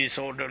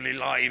disorderly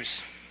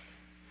lives.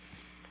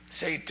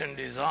 Satan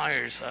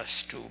desires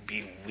us to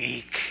be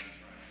weak.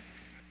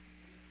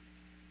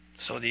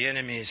 So the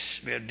enemies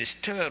were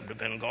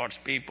disturbed when God's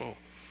people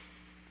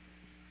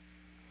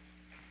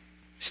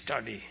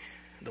study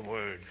the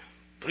Word,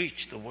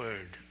 preach the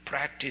Word,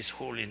 practice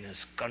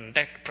holiness,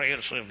 conduct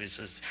prayer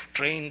services,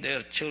 train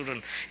their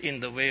children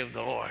in the way of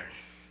the Lord.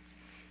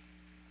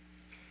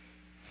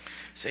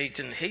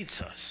 Satan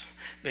hates us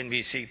when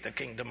we seek the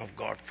kingdom of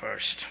God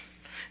first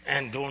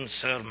and don't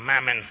serve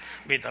mammon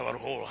with our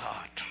whole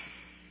heart.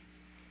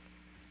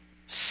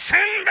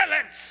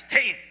 Sanballat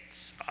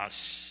hates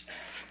us.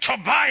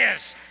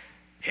 Tobias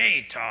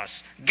hates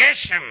us.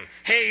 Geshem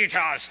hates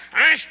us.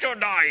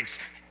 Ashdodites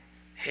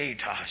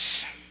hate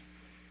us.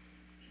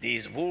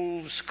 These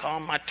wolves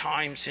come at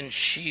times in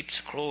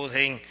sheep's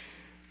clothing.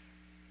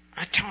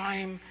 At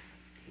times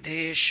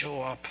they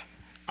show up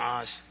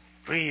as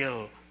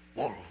real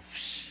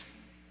wolves.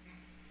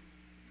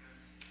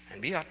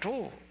 And we are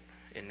told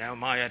in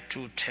Nehemiah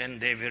 2:10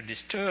 they were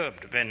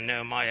disturbed when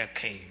Nehemiah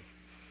came.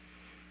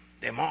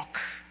 They mock,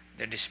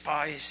 they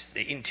despise,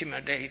 they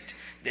intimidate,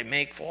 they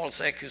make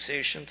false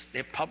accusations,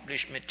 they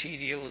publish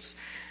materials,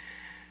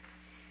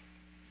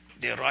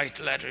 they write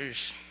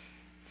letters,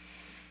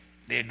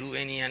 they do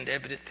any and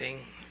everything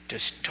to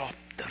stop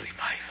the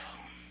revival.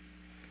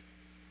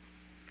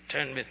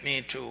 Turn with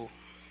me to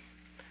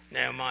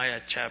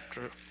Nehemiah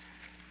chapter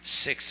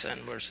 6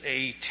 and verse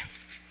 8.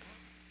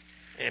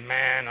 A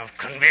man of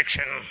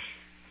conviction,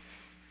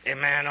 a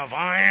man of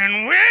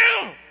iron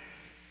will,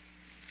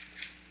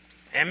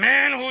 a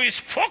man who is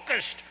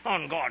focused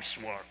on God's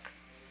work,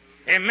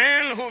 a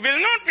man who will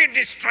not be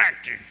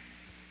distracted,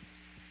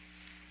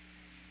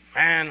 a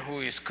man who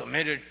is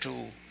committed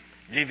to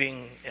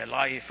living a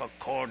life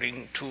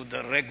according to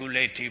the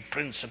regulative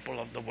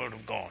principle of the Word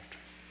of God.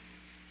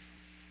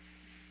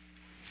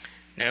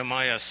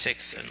 Nehemiah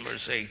 6 and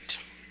verse 8.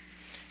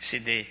 See,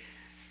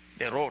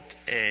 they wrote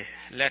a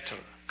letter,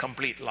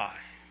 complete lie.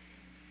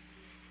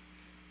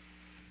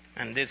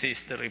 And this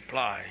is the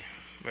reply,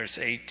 verse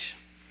 8,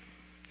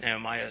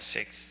 Nehemiah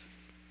 6.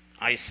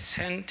 I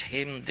sent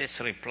him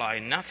this reply,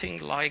 nothing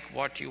like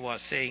what you are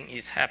saying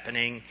is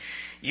happening.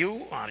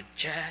 You are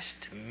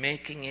just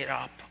making it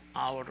up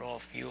out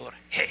of your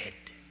head.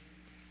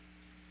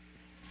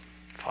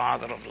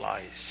 Father of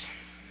lies.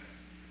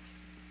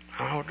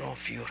 Out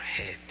of your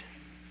head.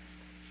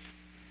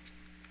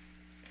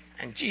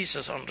 And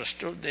Jesus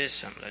understood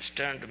this, and let's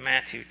turn to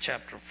Matthew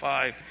chapter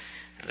 5,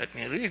 and let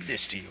me read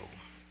this to you.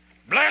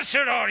 Blessed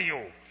are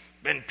you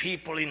when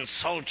people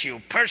insult you,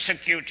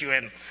 persecute you,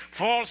 and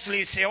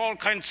falsely say all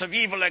kinds of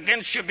evil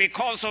against you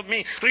because of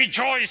me.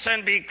 Rejoice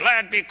and be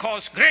glad,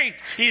 because great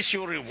is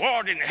your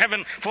reward in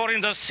heaven, for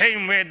in the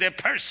same way they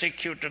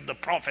persecuted the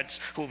prophets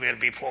who were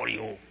before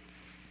you.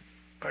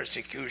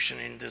 Persecution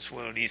in this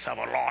world is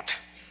our lot.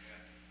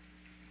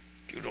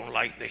 If you don't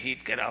like the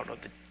heat, get out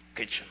of the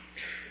kitchen.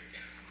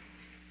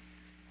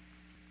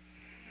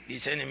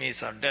 These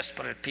enemies are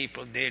desperate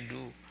people. They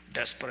do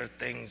desperate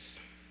things.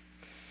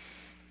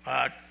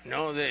 But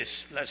know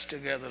this. Let's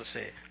together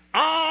say,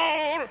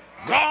 our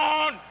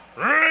God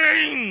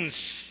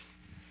reigns.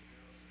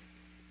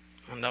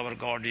 And our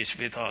God is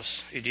with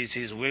us. It is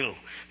His will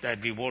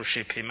that we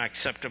worship Him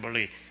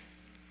acceptably.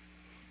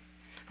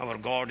 Our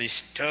God is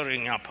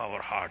stirring up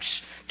our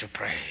hearts to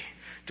pray,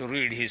 to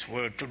read His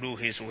word, to do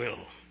His will.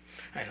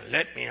 And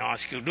let me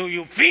ask you, do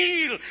you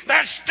feel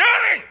that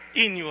stirring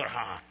in your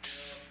heart?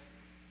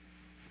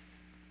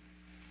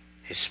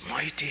 His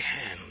mighty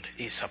hand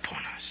is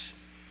upon us.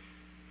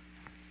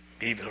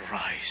 We will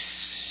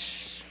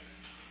rise.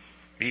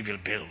 We will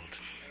build.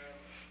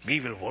 We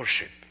will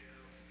worship.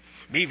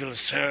 We will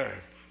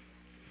serve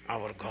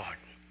our God.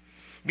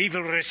 We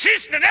will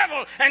resist the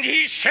devil and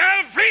he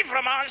shall flee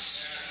from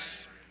us.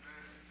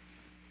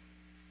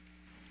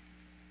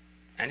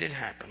 And it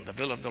happened. The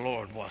will of the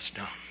Lord was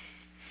done.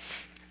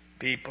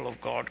 People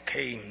of God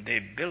came. They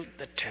built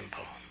the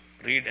temple.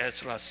 Read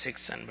Ezra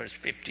 6 and verse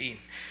 15.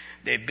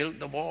 They built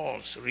the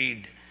walls.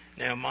 Read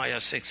Nehemiah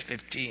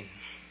 6:15.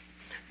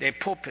 They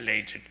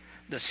populated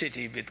the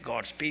city with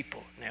God's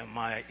people.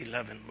 Nehemiah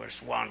 11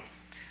 verse 1.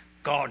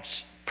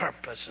 God's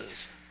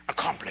purposes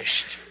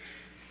accomplished.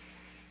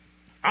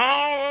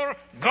 Our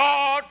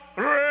God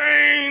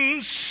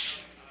reigns.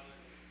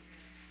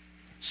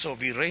 So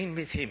we reign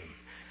with Him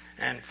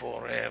and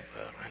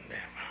forever and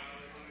ever.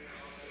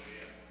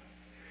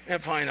 A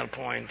final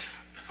point.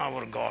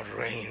 Our God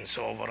reigns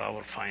over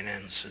our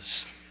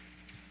finances.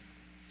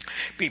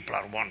 People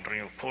are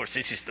wondering, of course,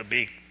 this is the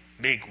big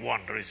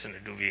wonder, isn't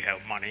it? Do we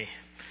have money?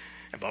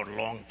 About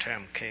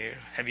long-term care.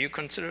 Have you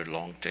considered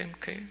long-term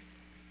care?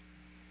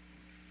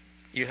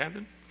 You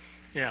haven't?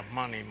 Yeah,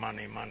 money.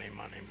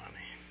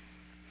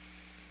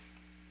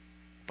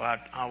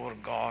 But our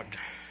God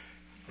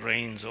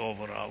reigns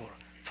over our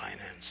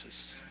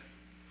finances.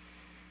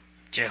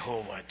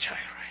 Jehovah Jireh.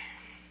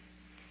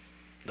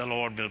 The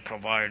Lord will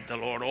provide. The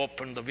Lord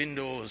opened the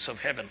windows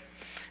of heaven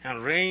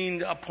and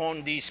rained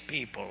upon these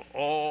people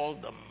all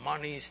the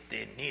monies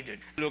they needed.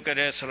 Look at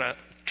Ezra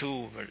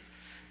 2,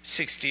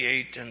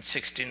 68 and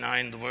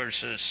 69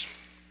 verses.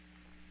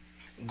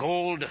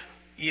 Gold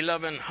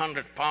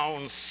 1,100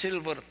 pounds,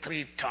 silver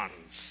 3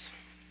 tons.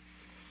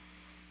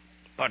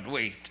 But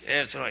wait,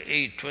 Ezra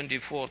 8,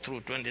 24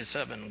 through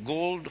 27.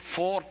 Gold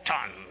 4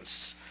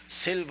 tons,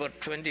 silver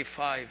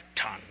 25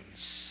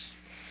 tons.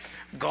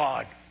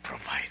 God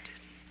provided.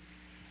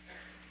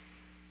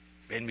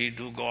 When we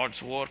do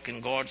God's work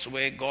in God's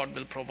way, God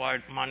will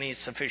provide money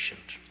sufficient.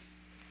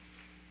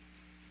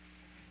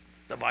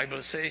 The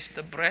Bible says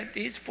the bread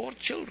is for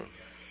children.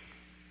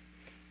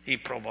 He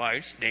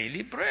provides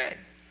daily bread.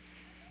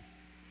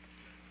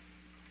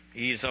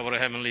 He is our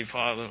Heavenly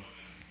Father.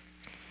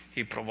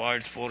 He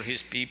provides for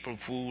His people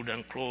food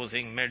and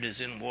clothing,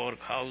 medicine, work,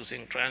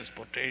 housing,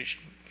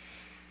 transportation,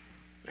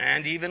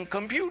 and even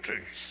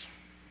computers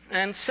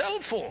and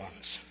cell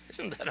phones.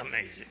 Isn't that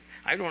amazing?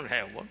 I don't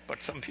have one,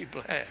 but some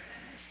people have.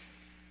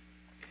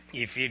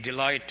 If we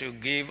delight to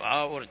give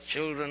our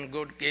children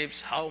good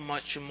gifts, how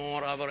much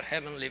more our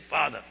Heavenly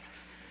Father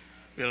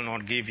will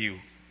not give you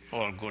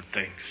all good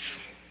things?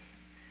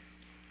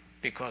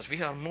 Because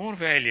we are more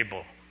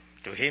valuable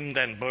to Him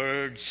than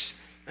birds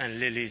and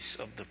lilies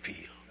of the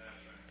field.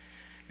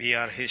 We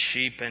are His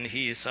sheep and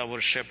He is our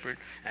shepherd,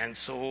 and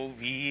so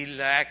we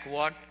lack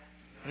what?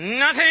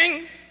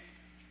 Nothing.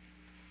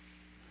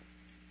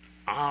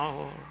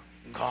 Our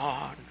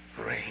God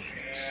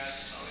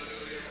reigns.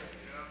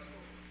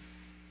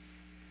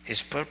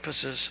 His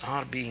purposes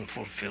are being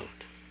fulfilled.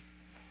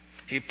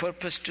 He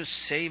purposed to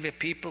save a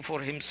people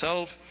for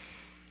Himself.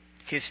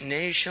 His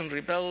nation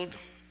rebelled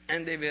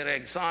and they were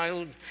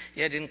exiled.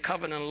 Yet in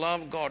covenant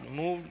love, God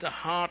moved the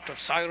heart of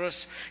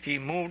Cyrus. He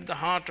moved the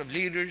heart of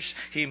leaders.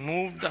 He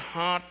moved the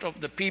heart of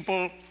the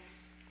people.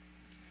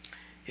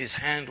 His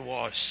hand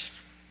was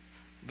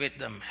with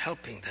them,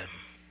 helping them.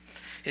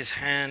 His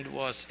hand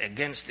was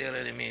against their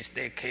enemies.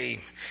 They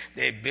came.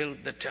 They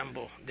built the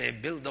temple. They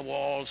built the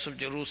walls of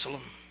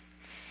Jerusalem.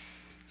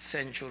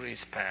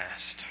 Centuries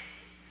passed.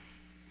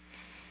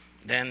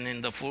 Then in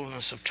the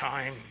fullness of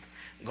time,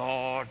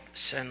 God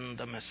sent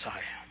the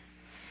Messiah.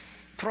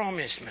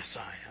 Promised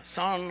Messiah.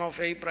 Son of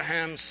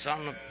Abraham,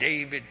 son of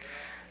David,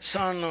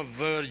 son of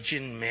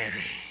Virgin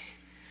Mary.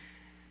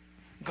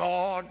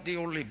 God the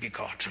only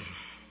begotten.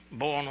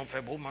 Born of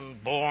a woman,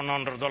 born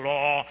under the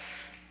law,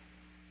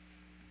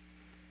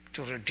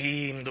 to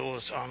redeem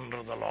those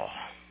under the law,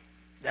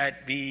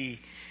 that we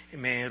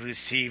may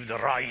receive the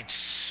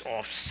rights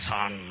of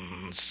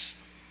sons.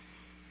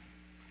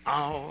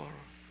 Our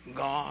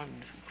God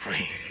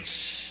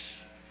reigns.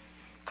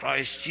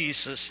 Christ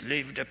Jesus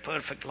lived a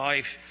perfect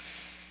life.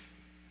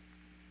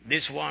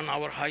 This one,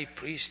 our high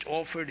priest,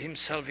 offered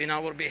himself in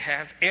our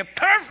behalf, a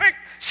perfect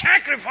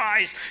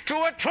sacrifice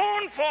to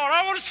atone for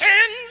our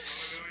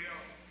sins.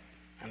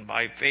 And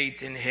by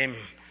faith in Him,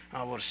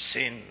 our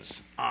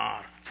sins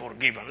are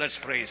forgiven. Let's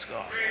praise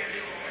God.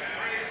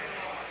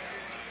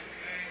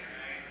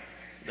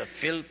 The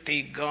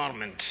filthy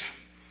garment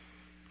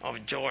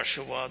of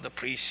Joshua the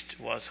priest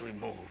was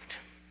removed,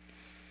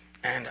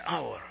 and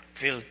our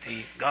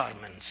filthy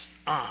garments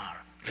are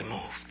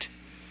removed.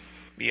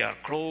 We are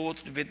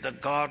clothed with the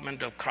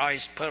garment of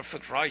Christ's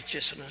perfect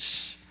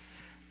righteousness.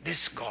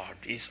 This God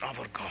is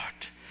our God,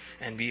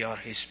 and we are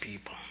His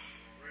people.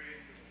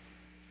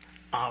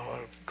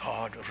 Our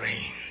God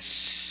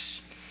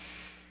reigns,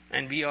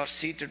 and we are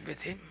seated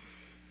with Him.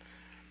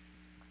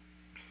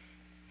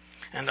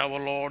 And our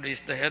Lord is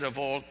the head of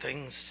all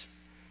things.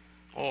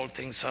 All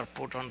things are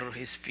put under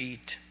His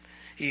feet.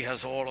 He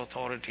has all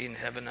authority in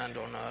heaven and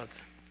on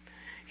earth.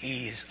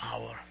 He is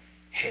our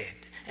head,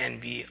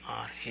 and we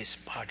are His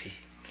body.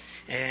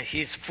 And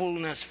His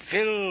fullness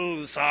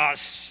fills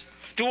us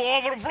to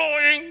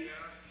overflowing.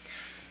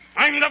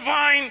 I'm the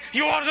vine,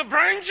 you are the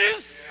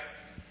branches.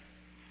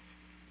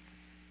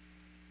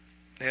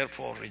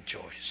 Therefore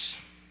rejoice.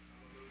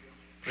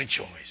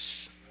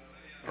 Rejoice.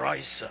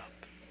 Rise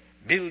up.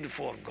 Build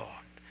for God.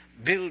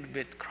 Build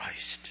with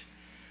Christ.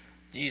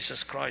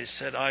 Jesus Christ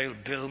said, I will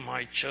build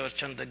my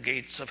church and the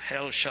gates of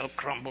hell shall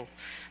crumble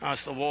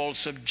as the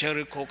walls of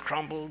Jericho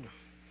crumbled.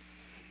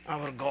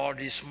 Our God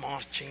is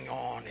marching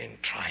on in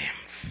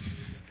triumph.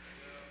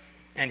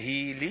 And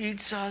He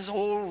leads us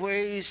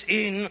always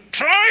in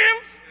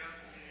triumph.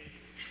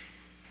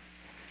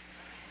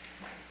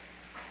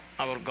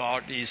 Our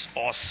God is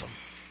awesome.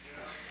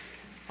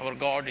 Our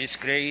God is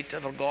great.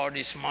 Our God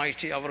is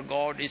mighty. Our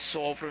God is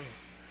sovereign.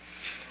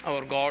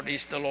 Our God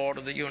is the Lord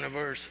of the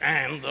universe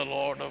and the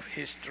Lord of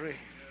history.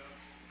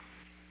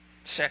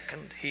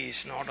 Second, He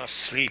is not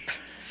asleep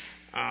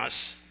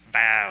as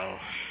Baal.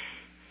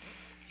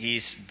 He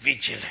is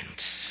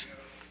vigilant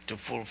to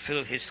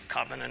fulfill His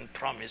covenant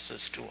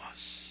promises to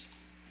us.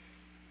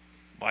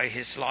 By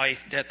his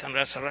life, death, and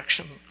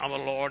resurrection, our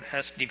Lord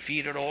has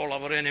defeated all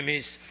our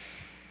enemies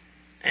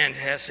and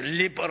has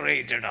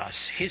liberated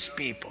us, his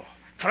people,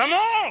 from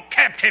all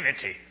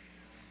captivity.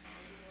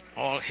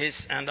 All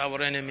his and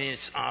our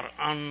enemies are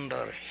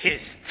under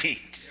his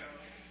feet.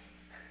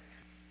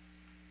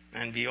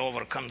 And we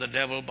overcome the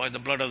devil by the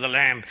blood of the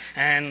Lamb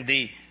and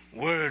the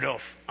word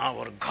of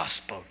our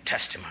gospel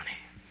testimony.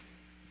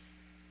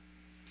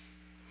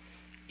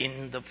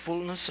 In the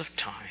fullness of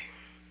time,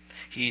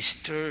 he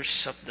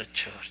stirs up the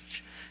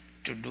church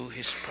to do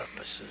his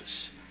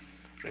purposes.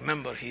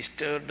 Remember, he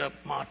stirred up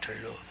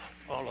Martin Luther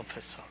all of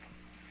a sudden.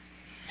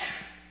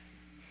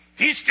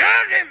 He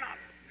stirred him up.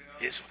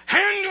 His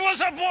hand was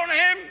upon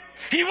him.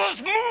 He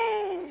was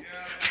moved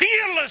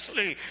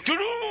fearlessly to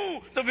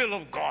do the will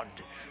of God,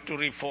 to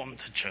reform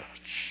the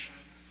church.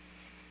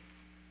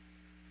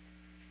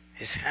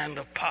 His hand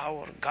of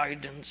power,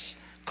 guidance,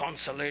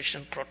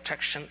 consolation,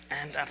 protection,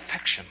 and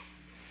affection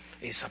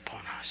is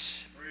upon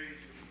us.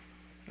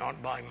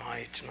 Not by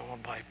might, nor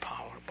by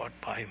power, but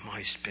by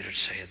my Spirit,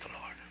 saith the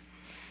Lord.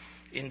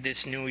 In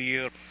this new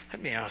year,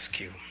 let me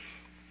ask you,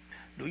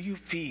 do you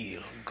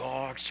feel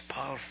God's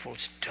powerful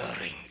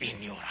stirring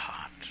in your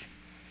heart?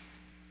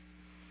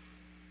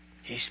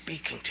 He's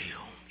speaking to you.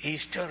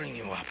 He's stirring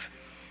you up.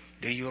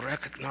 Do you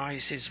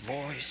recognize his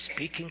voice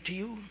speaking to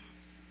you?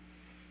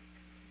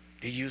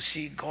 Do you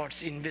see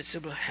God's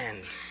invisible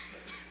hand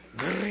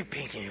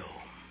gripping you,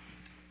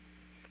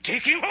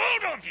 taking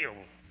hold of you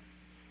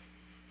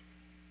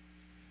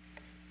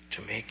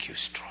to make you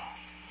strong?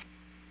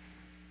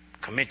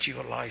 Commit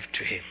your life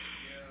to him.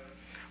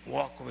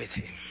 Walk with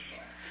him.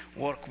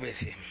 Work with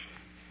him.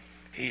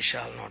 He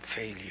shall not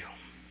fail you.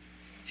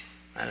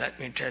 And let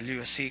me tell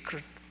you a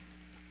secret.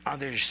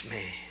 Others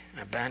may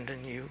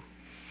abandon you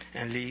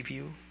and leave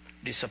you,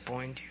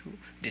 disappoint you,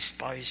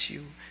 despise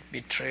you,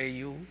 betray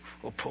you,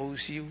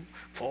 oppose you,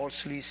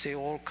 falsely say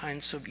all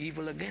kinds of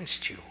evil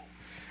against you.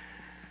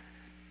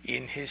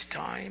 In his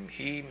time,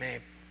 he may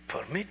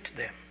permit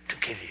them to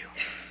kill you.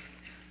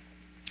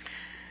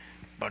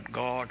 But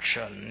God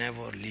shall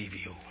never leave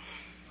you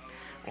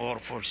or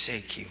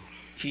forsake you.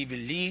 He will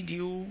lead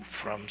you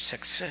from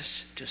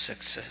success to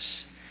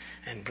success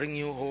and bring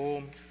you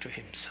home to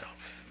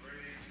himself.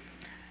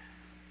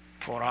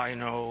 For I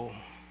know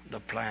the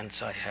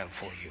plans I have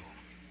for you,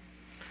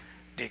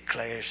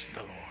 declares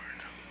the Lord.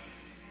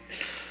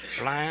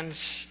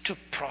 Plans to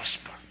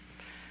prosper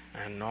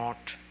and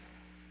not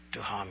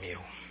to harm you.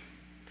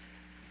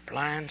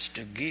 Plans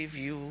to give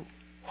you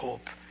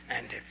hope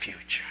and a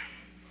future.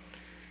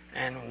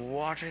 And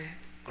what a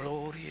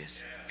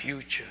glorious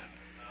future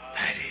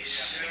that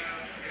is.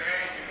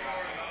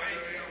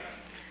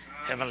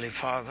 Heavenly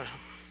Father,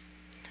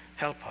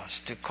 help us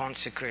to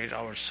consecrate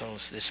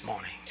ourselves this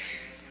morning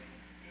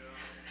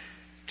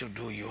to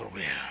do your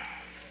will.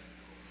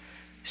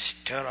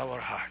 Stir our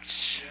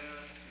hearts.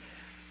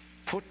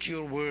 Put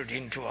your word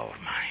into our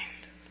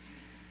mind.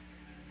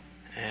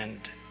 And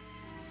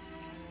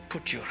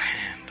put your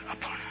hand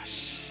upon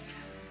us.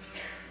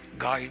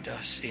 Guide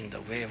us in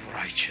the way of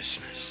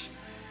righteousness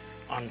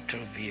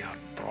until we are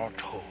brought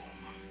home.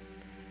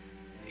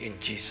 In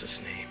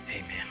Jesus' name,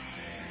 amen.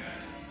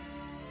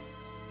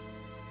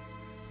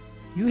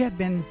 You have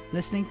been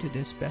listening to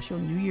this special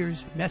New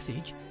Year's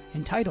message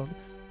entitled,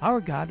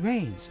 Our God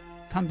Reigns.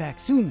 Come back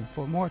soon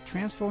for more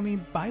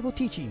transforming Bible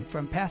teaching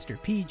from Pastor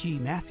P.G.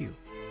 Matthew.